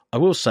 I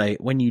will say,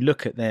 when you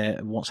look at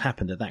what's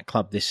happened at that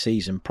club this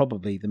season,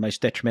 probably the most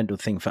detrimental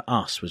thing for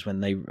us was when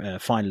they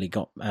finally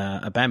got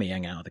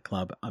Aubameyang out of the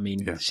club. I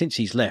mean, since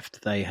he's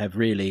left, they have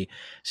really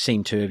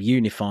seemed to have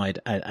unified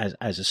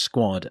as a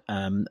squad,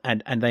 and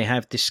they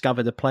have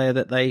discovered a player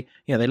that they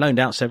loaned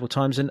out several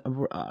times, and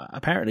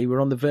apparently were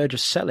on the verge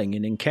of selling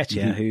in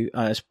Nketiah, who,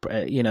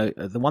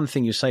 the one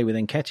thing you say with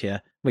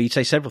Nketiah, well, you'd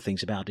say several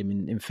things about him.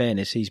 In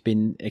fairness, he's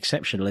been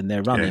exceptional in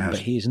their running, but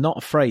he is not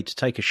afraid to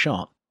take a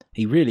shot.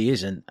 He really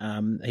isn't.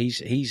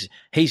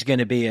 He's going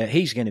to be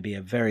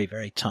a very,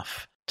 very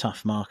tough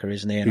marker,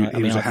 isn't he? And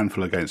he was a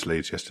handful against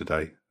Leeds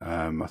yesterday.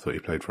 I thought he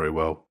played very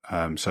well,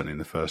 certainly in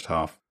the first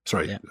half.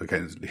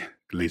 Against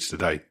Leeds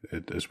today,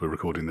 as we're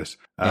recording this.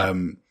 I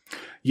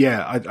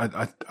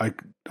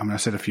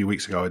said a few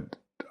weeks ago,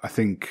 I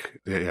think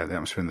the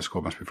atmosphere in the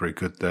squad must be very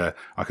good there.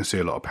 I can see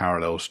a lot of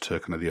parallels to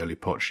kind of the early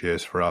Poch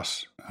years for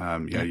us.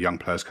 Young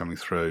players coming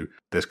through.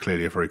 There's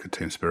clearly a very good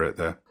team spirit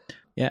there.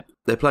 Yeah,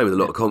 they're playing with a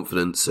lot of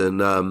confidence,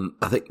 and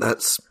I think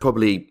that's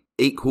probably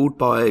equalled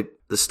by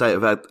the state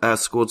of our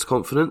squad's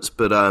confidence.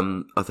 But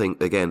I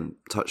think, again,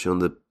 touching on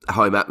the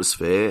home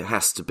atmosphere, it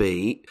has to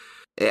be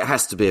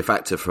a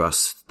factor for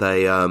us.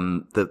 They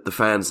the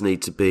fans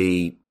need to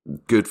be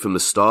good from the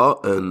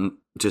start and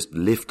just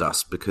lift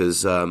us,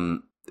 because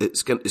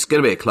it's going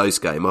to be a close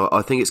game.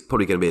 I think it's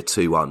probably going to be a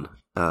 2-1.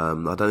 I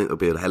don't think there'll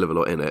be a hell of a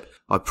lot in it.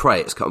 I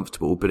pray it's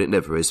comfortable, but it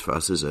never is for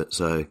us, is it?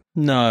 So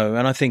no,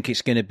 and I think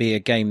it's going to be a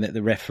game that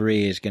the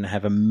referee is going to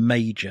have a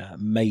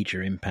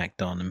major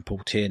impact on. And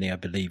Paul Tierney, I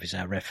believe, is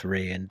our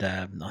referee, and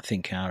I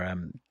think our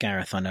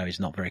Gareth, I know, is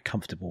not very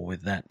comfortable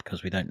with that,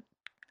 because we don't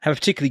have a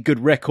particularly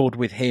good record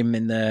with him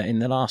in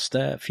the last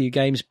few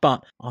games.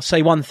 But I'll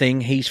say one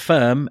thing, he's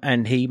firm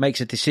and he makes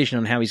a decision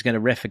on how he's going to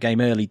ref a game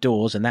early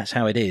doors, and that's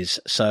how it is.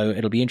 So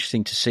it'll be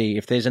interesting to see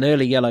if there's an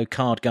early yellow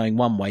card going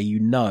one way,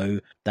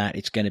 that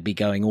it's going to be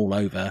going all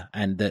over,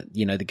 and that,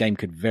 the game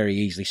could very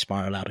easily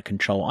spiral out of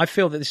control. I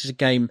feel that this is a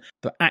game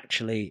that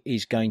actually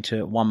is going to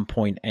at one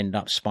point end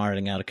up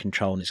spiraling out of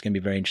control, and it's going to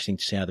be very interesting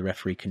to see how the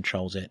referee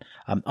controls it.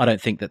 I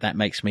don't think that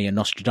makes me a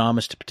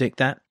Nostradamus to predict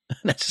that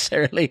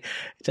necessarily.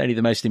 It's only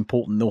the most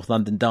important North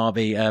London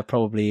derby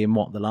probably in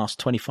the last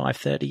 25,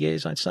 30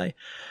 years, I'd say.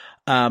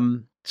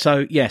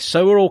 So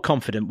we're all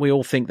confident. We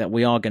all think that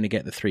we are going to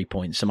get the 3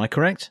 points. Am I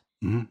correct?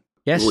 Mm-hmm.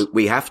 Yes?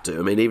 We have to.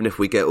 I mean, even if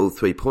we get all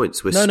 3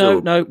 points, we're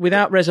No,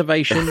 without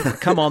reservation.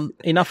 Come on,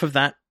 enough of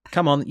that.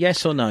 Come on,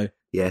 yes or no?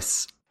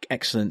 Yes.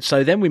 Excellent.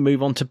 So then we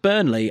move on to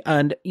Burnley,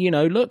 and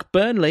look,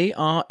 Burnley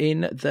are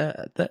in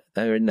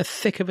they're in the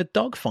thick of a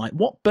dogfight.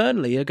 What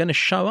Burnley are going to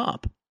show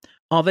up?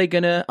 Are they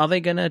gonna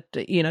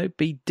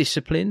be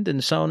disciplined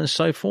and so on and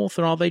so forth,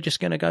 or are they just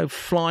going to go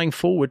flying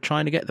forward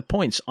trying to get the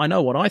points? I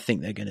know what I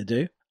think they're going to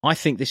do. I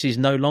think this is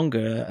no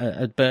longer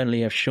a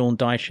Burnley of Sean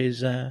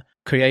Dyche's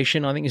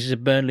creation. I think this is a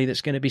Burnley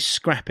that's going to be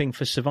scrapping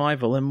for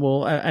survival,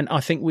 and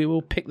I think we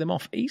will pick them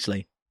off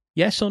easily.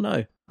 Yes or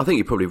no? I think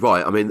you're probably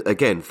right. I mean,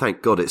 again,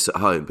 thank God it's at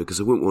home, because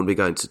I wouldn't want to be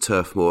going to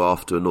Turf Moor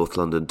after a North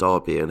London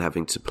derby and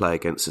having to play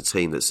against a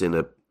team that's in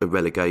a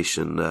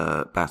relegation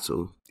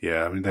battle.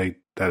 Yeah, I mean, they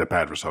had a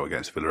bad result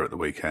against Villa at the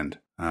weekend.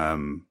 I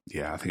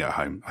think at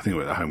home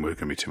we're going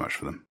to be too much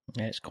for them.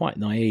 Yeah, it's quite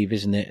naive,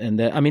 isn't it?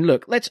 And I mean,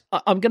 look,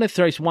 I'm going to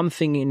throw one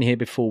thing in here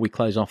before we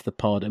close off the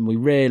pod, and we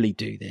rarely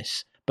do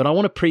this, but I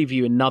want to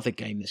preview another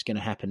game that's going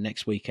to happen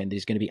next weekend.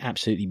 Is going to be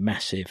absolutely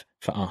massive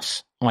for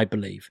us, I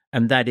believe,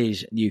 and that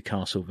is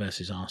Newcastle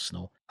versus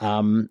Arsenal.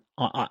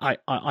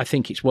 I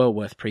think it's well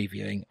worth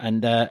previewing,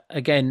 and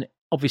again,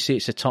 obviously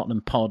it's a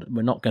Tottenham pod, and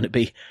we're not going to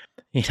be,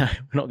 we're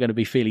not going to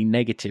be feeling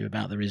negative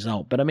about the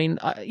result. But I mean,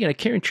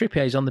 Kieran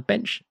Trippier is on the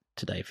bench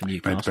today for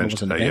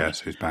Newcastle.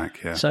 Yes, he's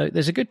back. Yeah. So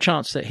there's a good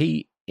chance that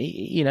he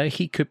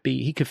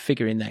could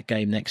figure in that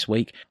game next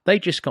week. They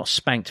just got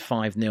spanked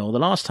 5-0. The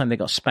last time they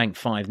got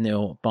spanked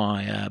 5-0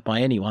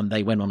 by anyone,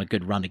 they went on a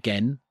good run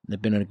again.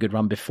 They've been on a good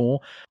run before.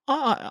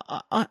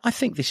 I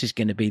think this is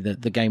going to be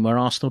the game where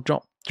Arsenal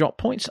drop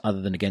points,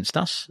 other than against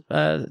us.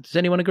 Does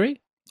anyone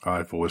agree?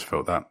 I've always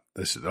felt that.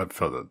 I've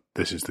felt that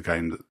this is the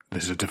game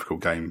this is a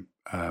difficult game.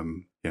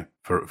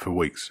 For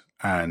weeks,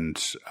 and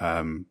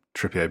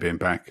Trippier being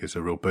back is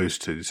a real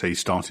boost. So he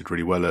started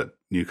really well at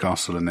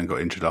Newcastle and then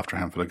got injured after a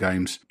handful of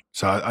games.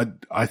 So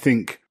I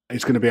think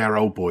it's going to be our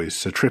old boys.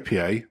 So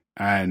Trippier,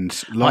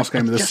 and last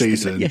game of the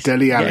season,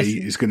 Dele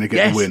Alli is going to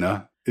get the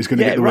winner. Is going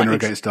to get the winner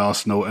against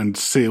Arsenal and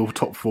seal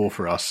top 4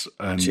 for us.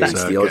 And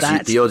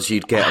the odds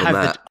you'd get on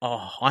that.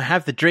 I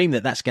have the dream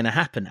that that's going to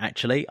happen.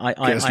 Actually, get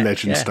us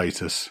legend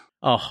status.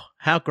 Oh,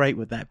 how great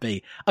would that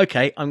be?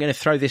 Okay, I'm going to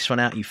throw this one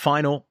out. You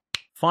final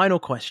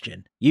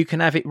question. You can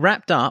have it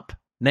wrapped up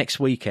next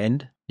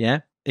weekend.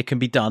 Yeah, it can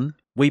be done.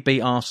 We beat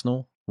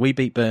Arsenal. We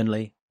beat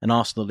Burnley. And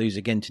Arsenal lose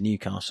again to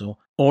Newcastle.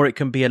 Or it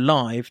can be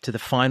alive to the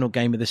final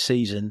game of the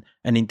season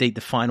and indeed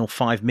the final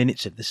 5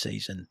 minutes of the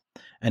season.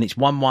 And it's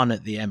 1-1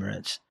 at the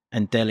Emirates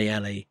and Dele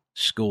Alli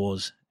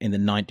scores in the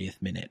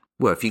 90th minute.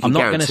 Well, if you can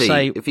guarantee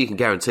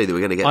that we're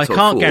going to get top 4.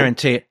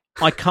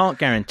 I can't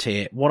guarantee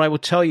it. What I will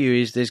tell you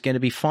is there's going to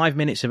be 5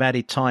 minutes of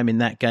added time in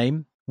that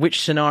game.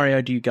 Which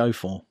scenario do you go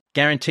for?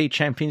 Guaranteed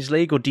Champions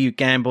League, or do you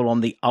gamble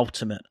on the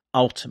ultimate?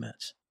 No.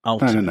 I'll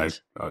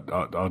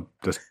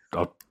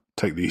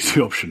take the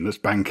easy option. Let's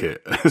bank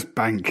it.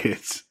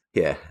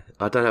 Yeah,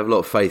 I don't have a lot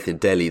of faith in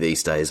Dele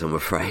these days, I'm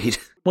afraid.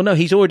 Well, no,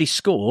 he's already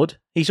scored.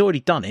 He's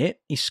already done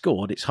it. He's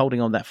scored. It's holding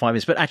on that 5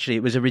 minutes. But actually,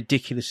 it was a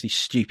ridiculously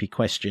stupid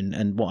question.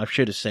 And what I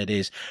should have said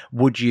is,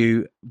 would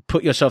you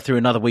put yourself through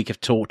another week of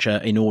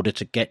torture in order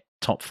to get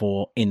top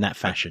 4 in that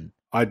fashion?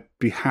 I'd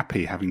be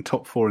happy having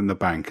top 4 in the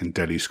bank and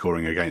Dele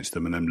scoring against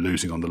them and then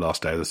losing on the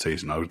last day of the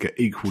season. I would get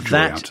equal joy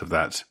out of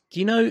that.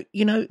 You know,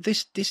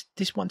 this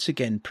once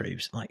again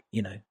proves,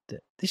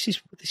 that this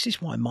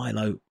is why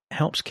Milo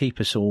helps keep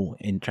us all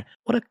in track.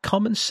 What a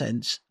common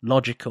sense,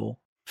 logical,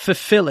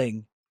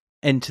 fulfilling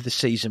end to the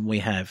season we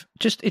have.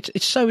 Just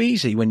it's so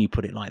easy when you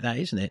put it like that,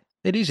 isn't it?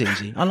 It is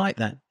easy. I like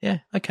that. Yeah,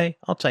 okay,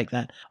 I'll take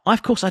that.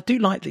 Of course, I do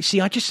like this.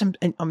 See,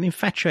 I'm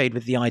infatuated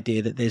with the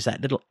idea that there's that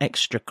little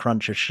extra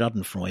crunch of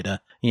Schadenfreude.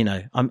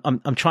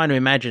 I'm trying to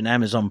imagine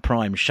Amazon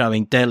Prime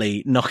showing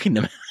Dele knocking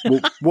them.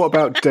 Well, what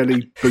about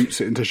Dele boots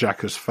it into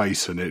Xhaka's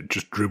face and it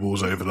just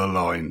dribbles over the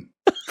line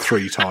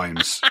 3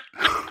 times?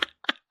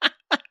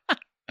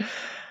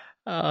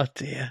 Oh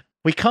dear.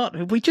 We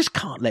just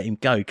can't let him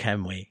go,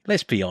 can we?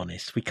 Let's be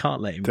honest. We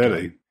can't let him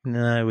Dele. go.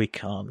 No, we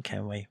can't,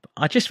 can we?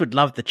 I just would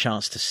love the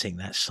chance to sing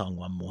that song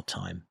one more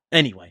time.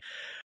 Anyway,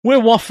 we're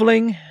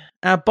waffling.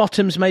 Our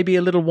bottoms may be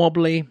a little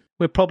wobbly.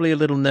 We're probably a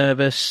little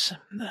nervous.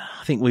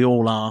 I think we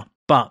all are.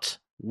 But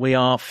we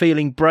are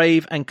feeling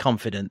brave and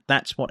confident.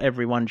 That's what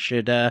everyone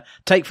should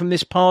take from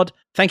this pod.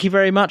 Thank you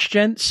very much,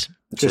 gents.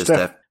 Cheers,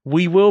 Steph.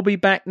 We will be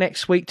back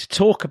next week to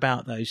talk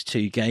about those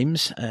 2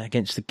 games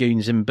against the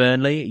Goons and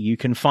Burnley. You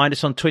can find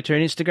us on Twitter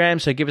and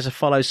Instagram, so give us a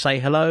follow, say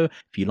hello.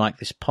 If you like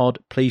this pod,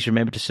 please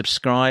remember to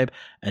subscribe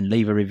and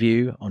leave a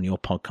review on your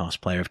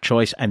podcast player of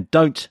choice. And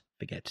don't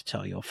forget to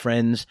tell your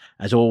friends.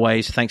 As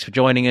always, thanks for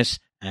joining us,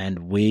 and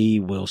we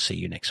will see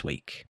you next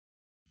week.